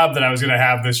 The job that I was going to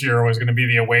have this year was going to be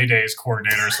the away days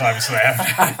coordinator. So obviously, I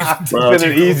have. It's been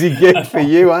an easy gig for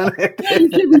you, hasn't it? You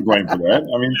can't be blamed for that.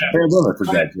 I mean, pandemic for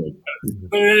God's sake.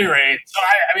 But at any rate, so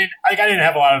I didn't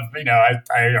have a lot of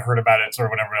I heard about it sort of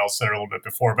when everyone else said it a little bit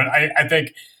before, but I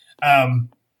think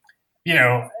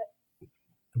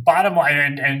bottom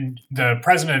line, and the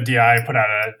president of DI put out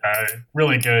a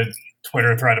really good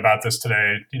Twitter thread about this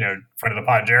today, friend of the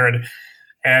pod, Jared.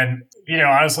 And,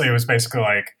 honestly, it was basically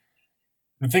like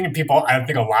the thing I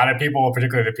think a lot of people,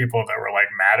 particularly the people that were like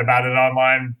mad about it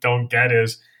online, don't get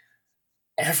is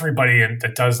everybody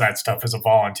that does that stuff is a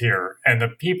volunteer. And the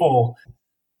people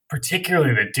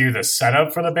particularly that do the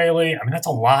setup for the Bailey, that's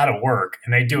a lot of work,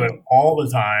 and they do it all the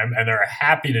time, and they're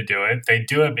happy to do it. They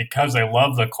do it because they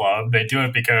love the club. They do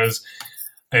it because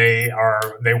they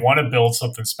want to build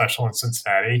something special in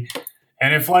Cincinnati.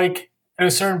 And if at a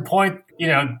certain point,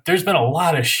 there's been a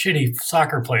lot of shitty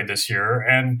soccer played this year,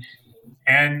 and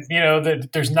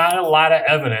there's not a lot of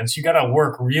evidence. You got to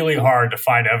work really hard to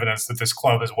find evidence that this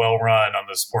club is well run on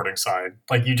the sporting side.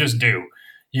 Like you just do.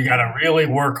 You got to really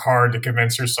work hard to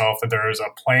convince yourself that there is a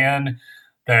plan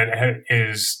that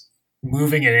is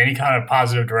moving in any kind of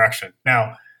positive direction.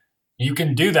 Now, you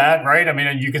can do that, right?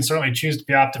 You can certainly choose to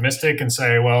be optimistic and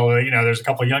say, well, there's a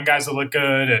couple of young guys that look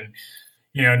good, and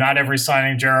not every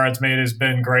signing Gerard's made has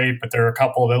been great, but there are a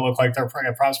couple that look like they're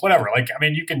pretty promising. Whatever.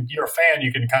 You're a fan,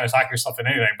 you can kind of talk yourself into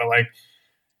anything, but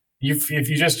if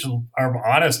you just are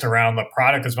honest around the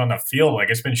product that's on the field,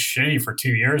 it's been shitty for 2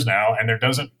 years now, and there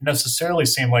doesn't necessarily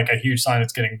seem like a huge sign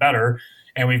it's getting better.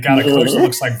 And we've got a coach that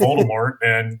looks like Voldemort,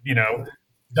 and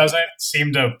doesn't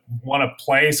seem to want to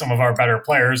play some of our better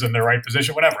players in the right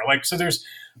position, whatever. So there's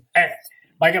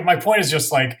my point is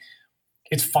just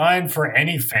it's fine for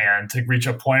any fan to reach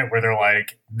a point where they're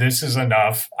like, this is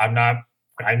enough. I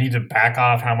need to back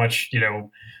off how much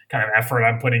kind of effort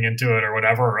I'm putting into it or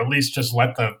whatever, or at least just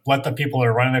let the people that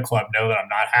are running the club know that I'm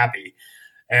not happy.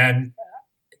 And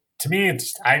to me,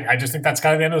 I just think that's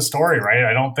kind of the end of the story, right?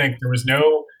 I don't think there was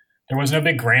no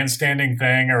big grandstanding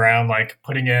thing around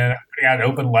putting out an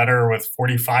open letter with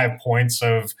 45 points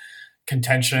of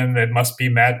contention that must be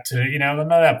met to, none of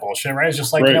that bullshit, right? It's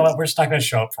just right. You know what, we're just not going to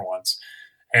show up for once.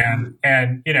 And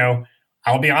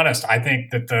I'll be honest, I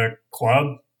think that the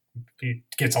club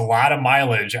gets a lot of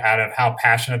mileage out of how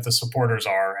passionate the supporters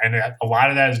are. And a lot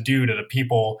of that is due to the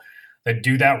people that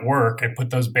do that work and put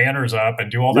those banners up and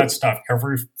do all that stuff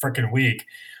every freaking week.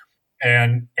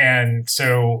 And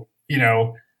so,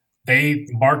 they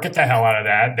market the hell out of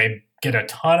that. They get a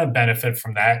ton of benefit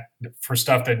from that for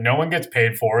stuff that no one gets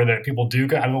paid for, that people do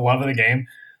out of the love of the game.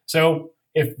 So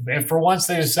if for once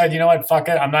they just said, you know what, fuck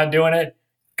it, I'm not doing it,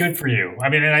 good for you.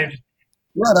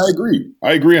 Right, I agree.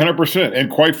 I agree 100%.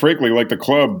 And quite frankly, the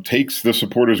club takes the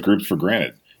supporters groups for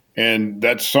granted. And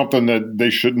that's something that they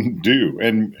shouldn't do.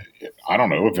 And I don't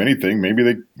know, if anything, maybe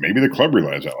the club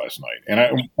realized that last night. And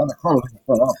I'll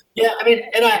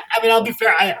be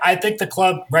fair. I think the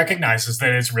club recognizes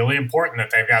that it's really important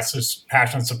that they've got such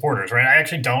passionate supporters, right? I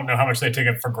actually don't know how much they take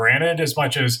it for granted as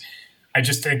much as I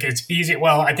just think it's easy.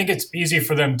 Well, I think it's easy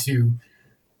for them to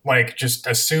just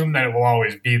assume that it will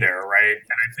always be there, right?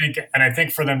 And I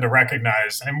think for them to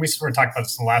recognize, and we sort of talked about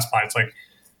this in the last pod, it's the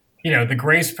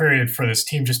grace period for this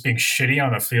team just being shitty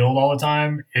on the field all the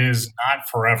time is not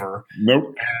forever.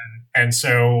 Nope. And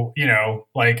so,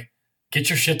 get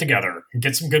your shit together and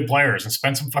get some good players and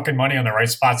spend some fucking money on the right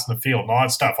spots in the field and all that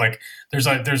stuff. There's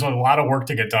a lot of work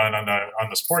to get done on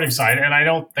the sporting side. And I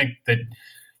don't think that,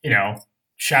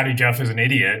 Shouty Jeff is an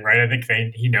idiot, right? I think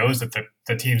he knows that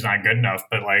the team's not good enough,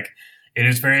 but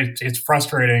it's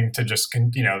frustrating to just,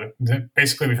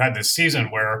 basically we've had this season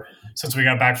where since we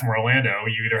got back from Orlando,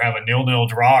 you either have a 0-0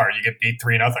 draw or you get beat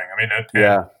 3-0.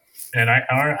 And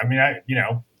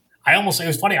it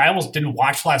was funny. I almost didn't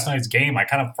watch last night's game. I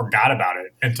kind of forgot about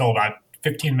it until about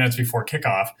 15 minutes before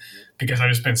kickoff because I've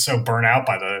just been so burnt out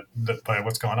by by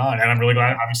what's going on. And I'm really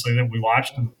glad, obviously, that we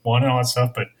watched and won and all that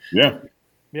stuff. But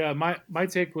yeah, my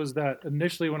take was that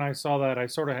initially when I saw that, I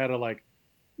sort of had a like,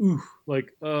 oof,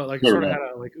 like sort of had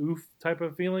a like oof type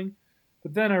of feeling.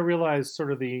 But then I realized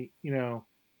sort of the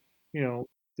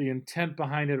the intent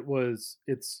behind it was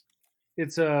it's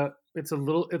a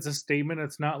statement.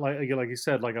 It's not like you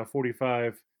said, like a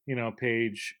 45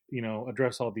 page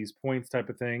address all these points type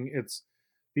of thing. It's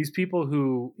these people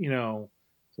who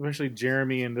especially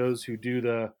Jeremy and those who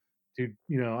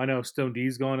I know Stone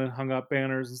D's gone and hung up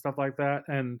banners and stuff like that,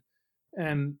 and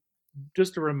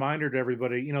just a reminder to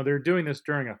everybody, they're doing this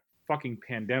during a fucking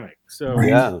pandemic. So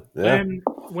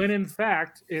when in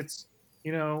fact it's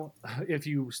if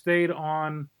you stayed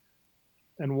on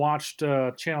and watched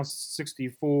channel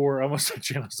 64, almost said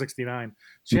channel 69,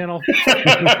 channel 4,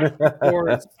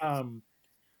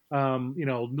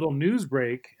 little news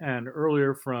break, and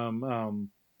earlier from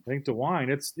I think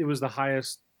DeWine, it was the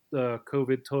highest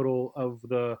COVID total of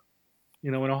the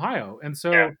in Ohio, and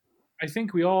so I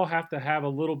think we all have to have a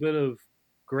little bit of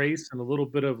grace and a little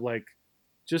bit of like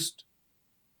just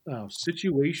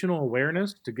situational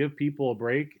awareness to give people a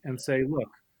break and say, look,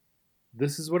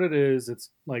 this is what it is. It's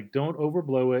like, don't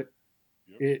overblow it.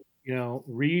 It,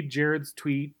 read Jared's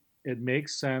tweet. It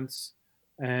makes sense.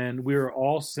 And we're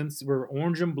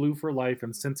orange and blue for life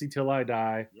and Cincy till I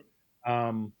die.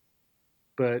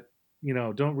 But,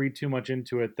 don't read too much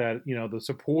into it that, the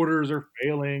supporters are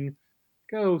failing.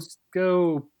 Go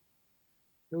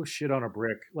shit on a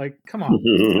brick. Like, come on.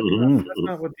 That's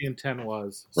not what the intent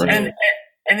was. So,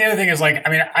 and the other thing is, like, I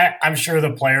mean, I'm sure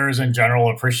the players in general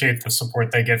appreciate the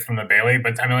support they get from the Bailey,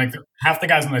 but I mean, like, half the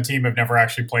guys on the team have never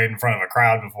actually played in front of a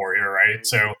crowd before here, right?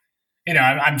 So,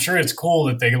 I'm sure it's cool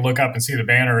that they can look up and see the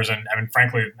banners. And I mean,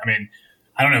 frankly,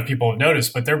 I don't know if people have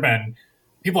noticed, but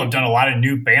people have done a lot of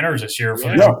new banners this year for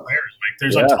the new players. Like,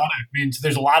 there's a ton of,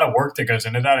 there's a lot of work that goes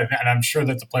into that, and I'm sure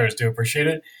that the players do appreciate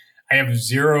it. I have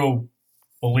zero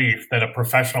belief that a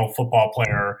professional football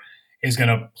player is going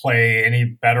to play any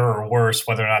better or worse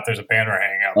whether or not there's a banner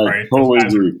hanging up, right? I totally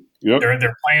agree. Yep.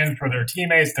 They're playing for their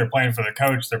teammates. They're playing for the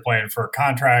coach. They're playing for a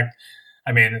contract.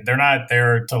 I mean, they're not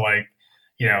there to like,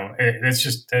 it's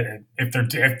just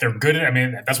if they're good. I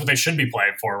mean, that's what they should be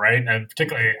playing for, right? And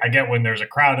particularly, I get when there's a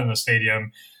crowd in the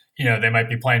stadium, they might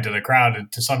be playing to the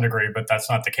crowd to some degree, but that's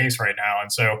not the case right now.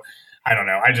 And so, I don't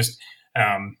know. I just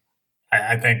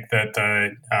I think that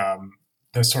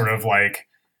the sort of like.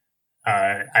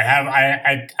 I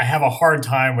have a hard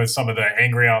time with some of the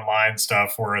angry online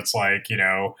stuff where it's like,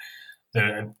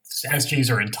 the SGs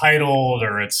are entitled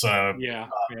or it's plot.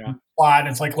 And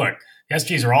it's like, look, the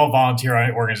SGs are all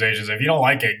volunteer organizations. If you don't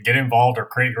like it, get involved or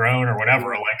create your own or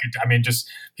whatever. Like, just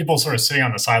people sort of sitting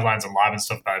on the sidelines and lobbing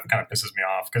stuff that kind of pisses me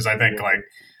off because I think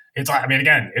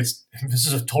this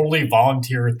is a totally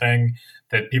volunteer thing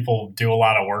that people do a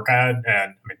lot of work at,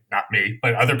 and not me,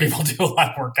 but other people do a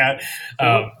lot of work at.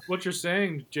 What you're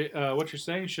saying,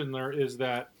 Schindler, is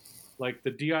that like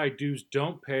the DI dues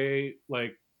don't pay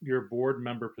like your board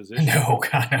member position. No,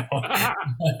 God, no.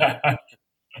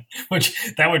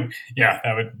 Which that would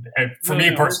for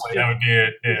me personally, that would be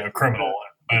a criminal.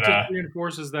 But it just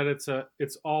reinforces that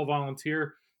it's all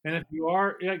volunteer. And if you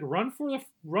are like run for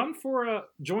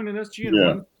join an SG and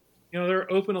run. There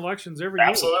are open elections every year.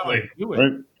 Absolutely. Do it.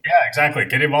 Right. Yeah, exactly.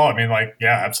 Get involved.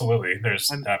 Absolutely. There's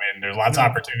lots of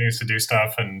opportunities to do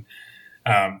stuff. And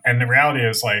the reality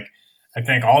is like, I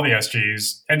think all the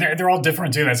SGs, and they're all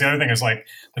different too. That's the other thing is like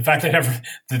the fact that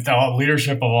the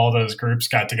leadership of all those groups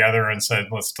got together and said,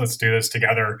 let's do this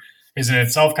together is in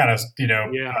itself kind of,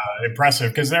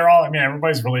 impressive because they're all,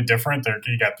 everybody's really different.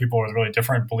 You got people with really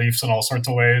different beliefs in all sorts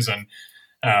of ways. And,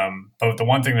 but the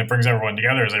one thing that brings everyone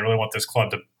together is they really want this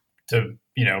club to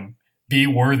be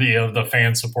worthy of the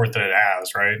fan support that it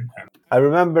has, right? I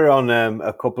remember on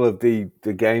a couple of the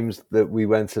games that we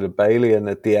went to the Bailey, and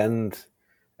at the end,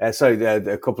 a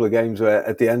couple of games where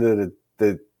at the end of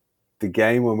the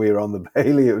game when we were on the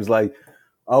Bailey, it was like,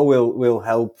 oh, we'll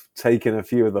help taking a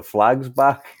few of the flags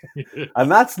back, and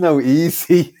that's no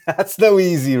easy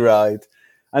ride.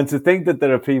 And to think that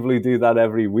there are people who do that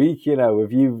every week,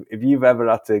 if you've ever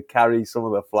had to carry some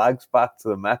of the flags back to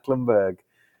the Mecklenburg,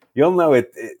 you'll know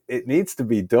it needs to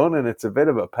be done, and it's a bit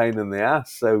of a pain in the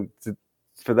ass. So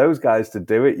for those guys to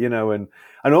do it, and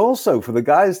also for the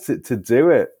guys to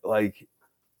do it like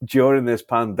during this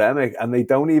pandemic, and they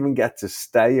don't even get to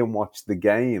stay and watch the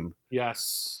game.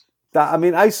 Yes.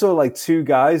 I saw like two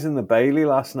guys in the Bailey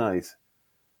last night.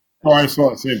 Oh, I saw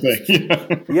the same thing.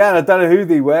 Yeah, and I don't know who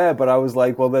they were, but I was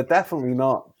like, well, they're definitely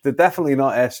not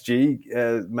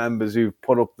SG members who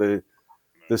put up the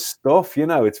the stuff.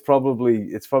 It's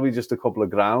probably just a couple of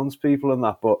grounds people and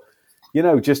that, but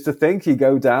just to think you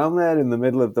go down there in the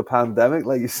middle of the pandemic,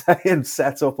 like you say, and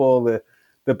set up all the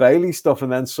Bailey stuff,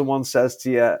 and then someone says to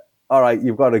you, "All right,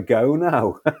 you've got to go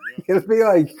now." You'll be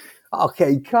like,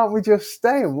 "Okay, can't we just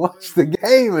stay and watch the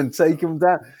game and take them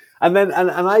down?" And then, and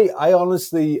I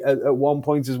honestly at one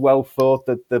point as well thought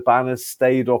that the banners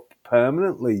stayed up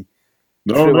permanently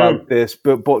throughout this,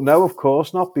 but no, of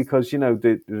course not, because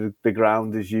the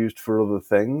ground is used for other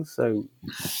things. So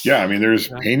yeah, I mean, there's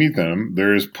painting them,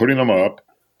 there's putting them up,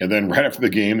 and then right after the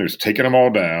game, there's taking them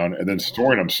all down and then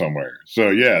storing them somewhere.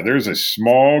 So yeah, there's a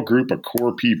small group of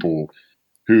core people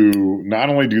who not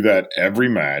only do that every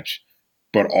match,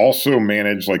 but also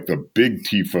manage like the big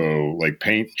tifo, like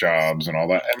paint jobs and all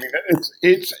that. I mean,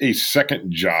 it's a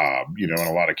second job, in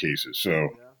a lot of cases. So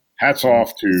hats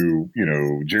off to,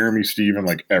 Jeremy, Steven,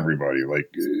 like everybody. Like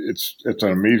it's an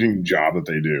amazing job that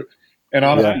they do. And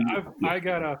honestly,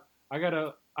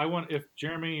 I want, if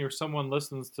Jeremy or someone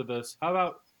listens to this, how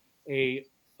about a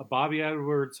Bobby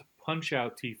Edwards punch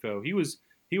out tifo? He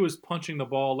was punching the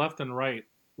ball left and right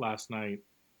last night.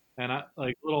 And I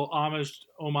like little homage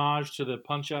to the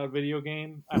Punch Out video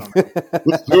game. I don't know.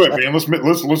 Let's do it, man.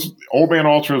 Let's Old Man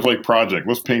Ultra's like project.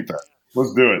 Let's paint that.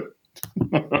 Let's do it.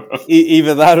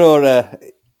 Either that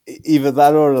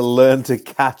or learn to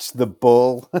catch the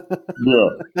ball. Yeah.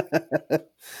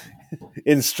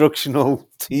 Instructional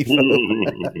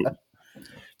tifo.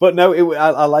 But no,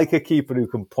 I like a keeper who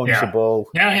can punch a ball.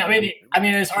 Yeah, I mean,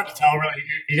 it's hard to tell. Really,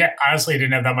 he honestly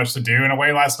didn't have that much to do in a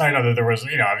way last night. Other there was,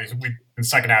 in the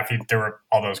second half, there were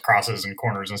all those crosses and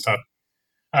corners and stuff.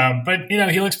 But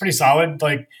he looks pretty solid.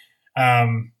 Like, I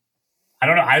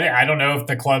don't know. I don't know if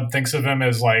the club thinks of him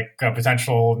as like a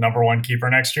potential number one keeper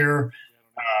next year.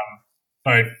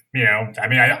 But I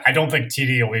mean, I don't think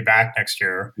TD will be back next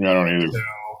year. Yeah, I don't either. So,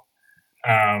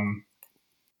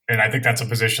 and I think that's a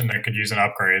position that could use an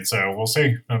upgrade. So we'll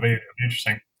see. It'll be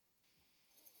interesting.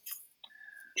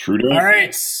 True. All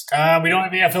right. We don't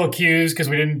have any FLQs because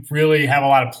we didn't really have a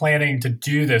lot of planning to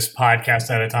do this podcast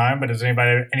at a time. But is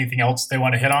anybody anything else they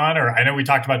want to hit on? Or I know we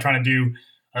talked about trying to do,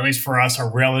 at least for us, a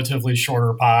relatively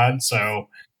shorter pod. So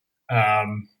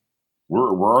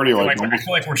we're already I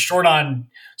feel like we're short on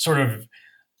sort of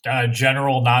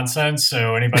general nonsense.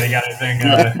 So anybody got anything?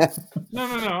 No.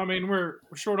 I mean, we're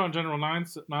short on general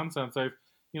nonsense.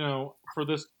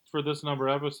 For this number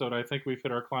episode, I think we've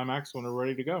hit our climax when we're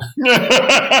ready to go.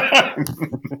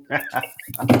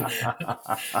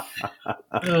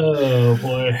 Oh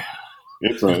boy,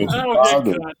 it's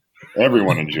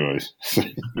everyone enjoys.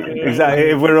 Exactly.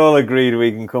 If we're all agreed,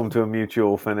 we can come to a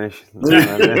mutual finish.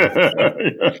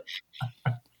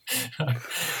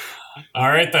 All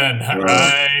right, then.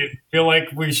 I feel like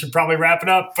we should probably wrap it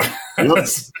up.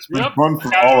 It's been fun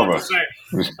for all of us.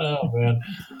 Oh, man.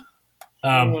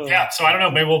 Yeah, so I don't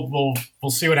know. Maybe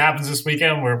we'll see what happens this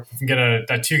weekend where we can get a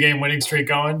 2-game winning streak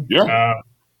going. Yeah.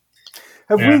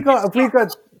 Have we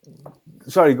got?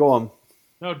 Sorry, go on.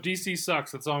 No, DC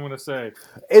sucks. That's all I'm going to say.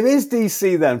 It is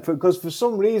DC then, because for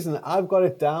some reason I've got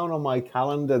it down on my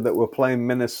calendar that we're playing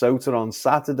Minnesota on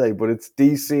Saturday, but it's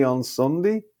DC on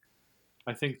Sunday.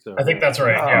 I think so. I think that's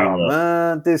right. Oh,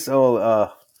 man, this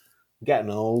all getting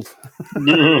old.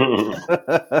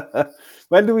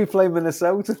 When do we play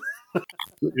Minnesota?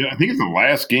 Yeah, I think it's the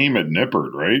last game at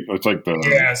Nippert, right? It's like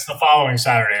it's the following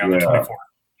Saturday on the 24th.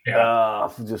 Yeah,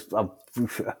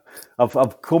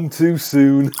 I've come too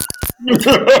soon.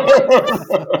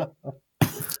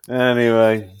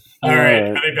 Anyway, all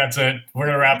right. I think that's it. We're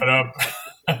gonna wrap it up.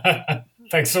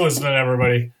 Thanks for listening,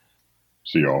 everybody.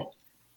 See y'all.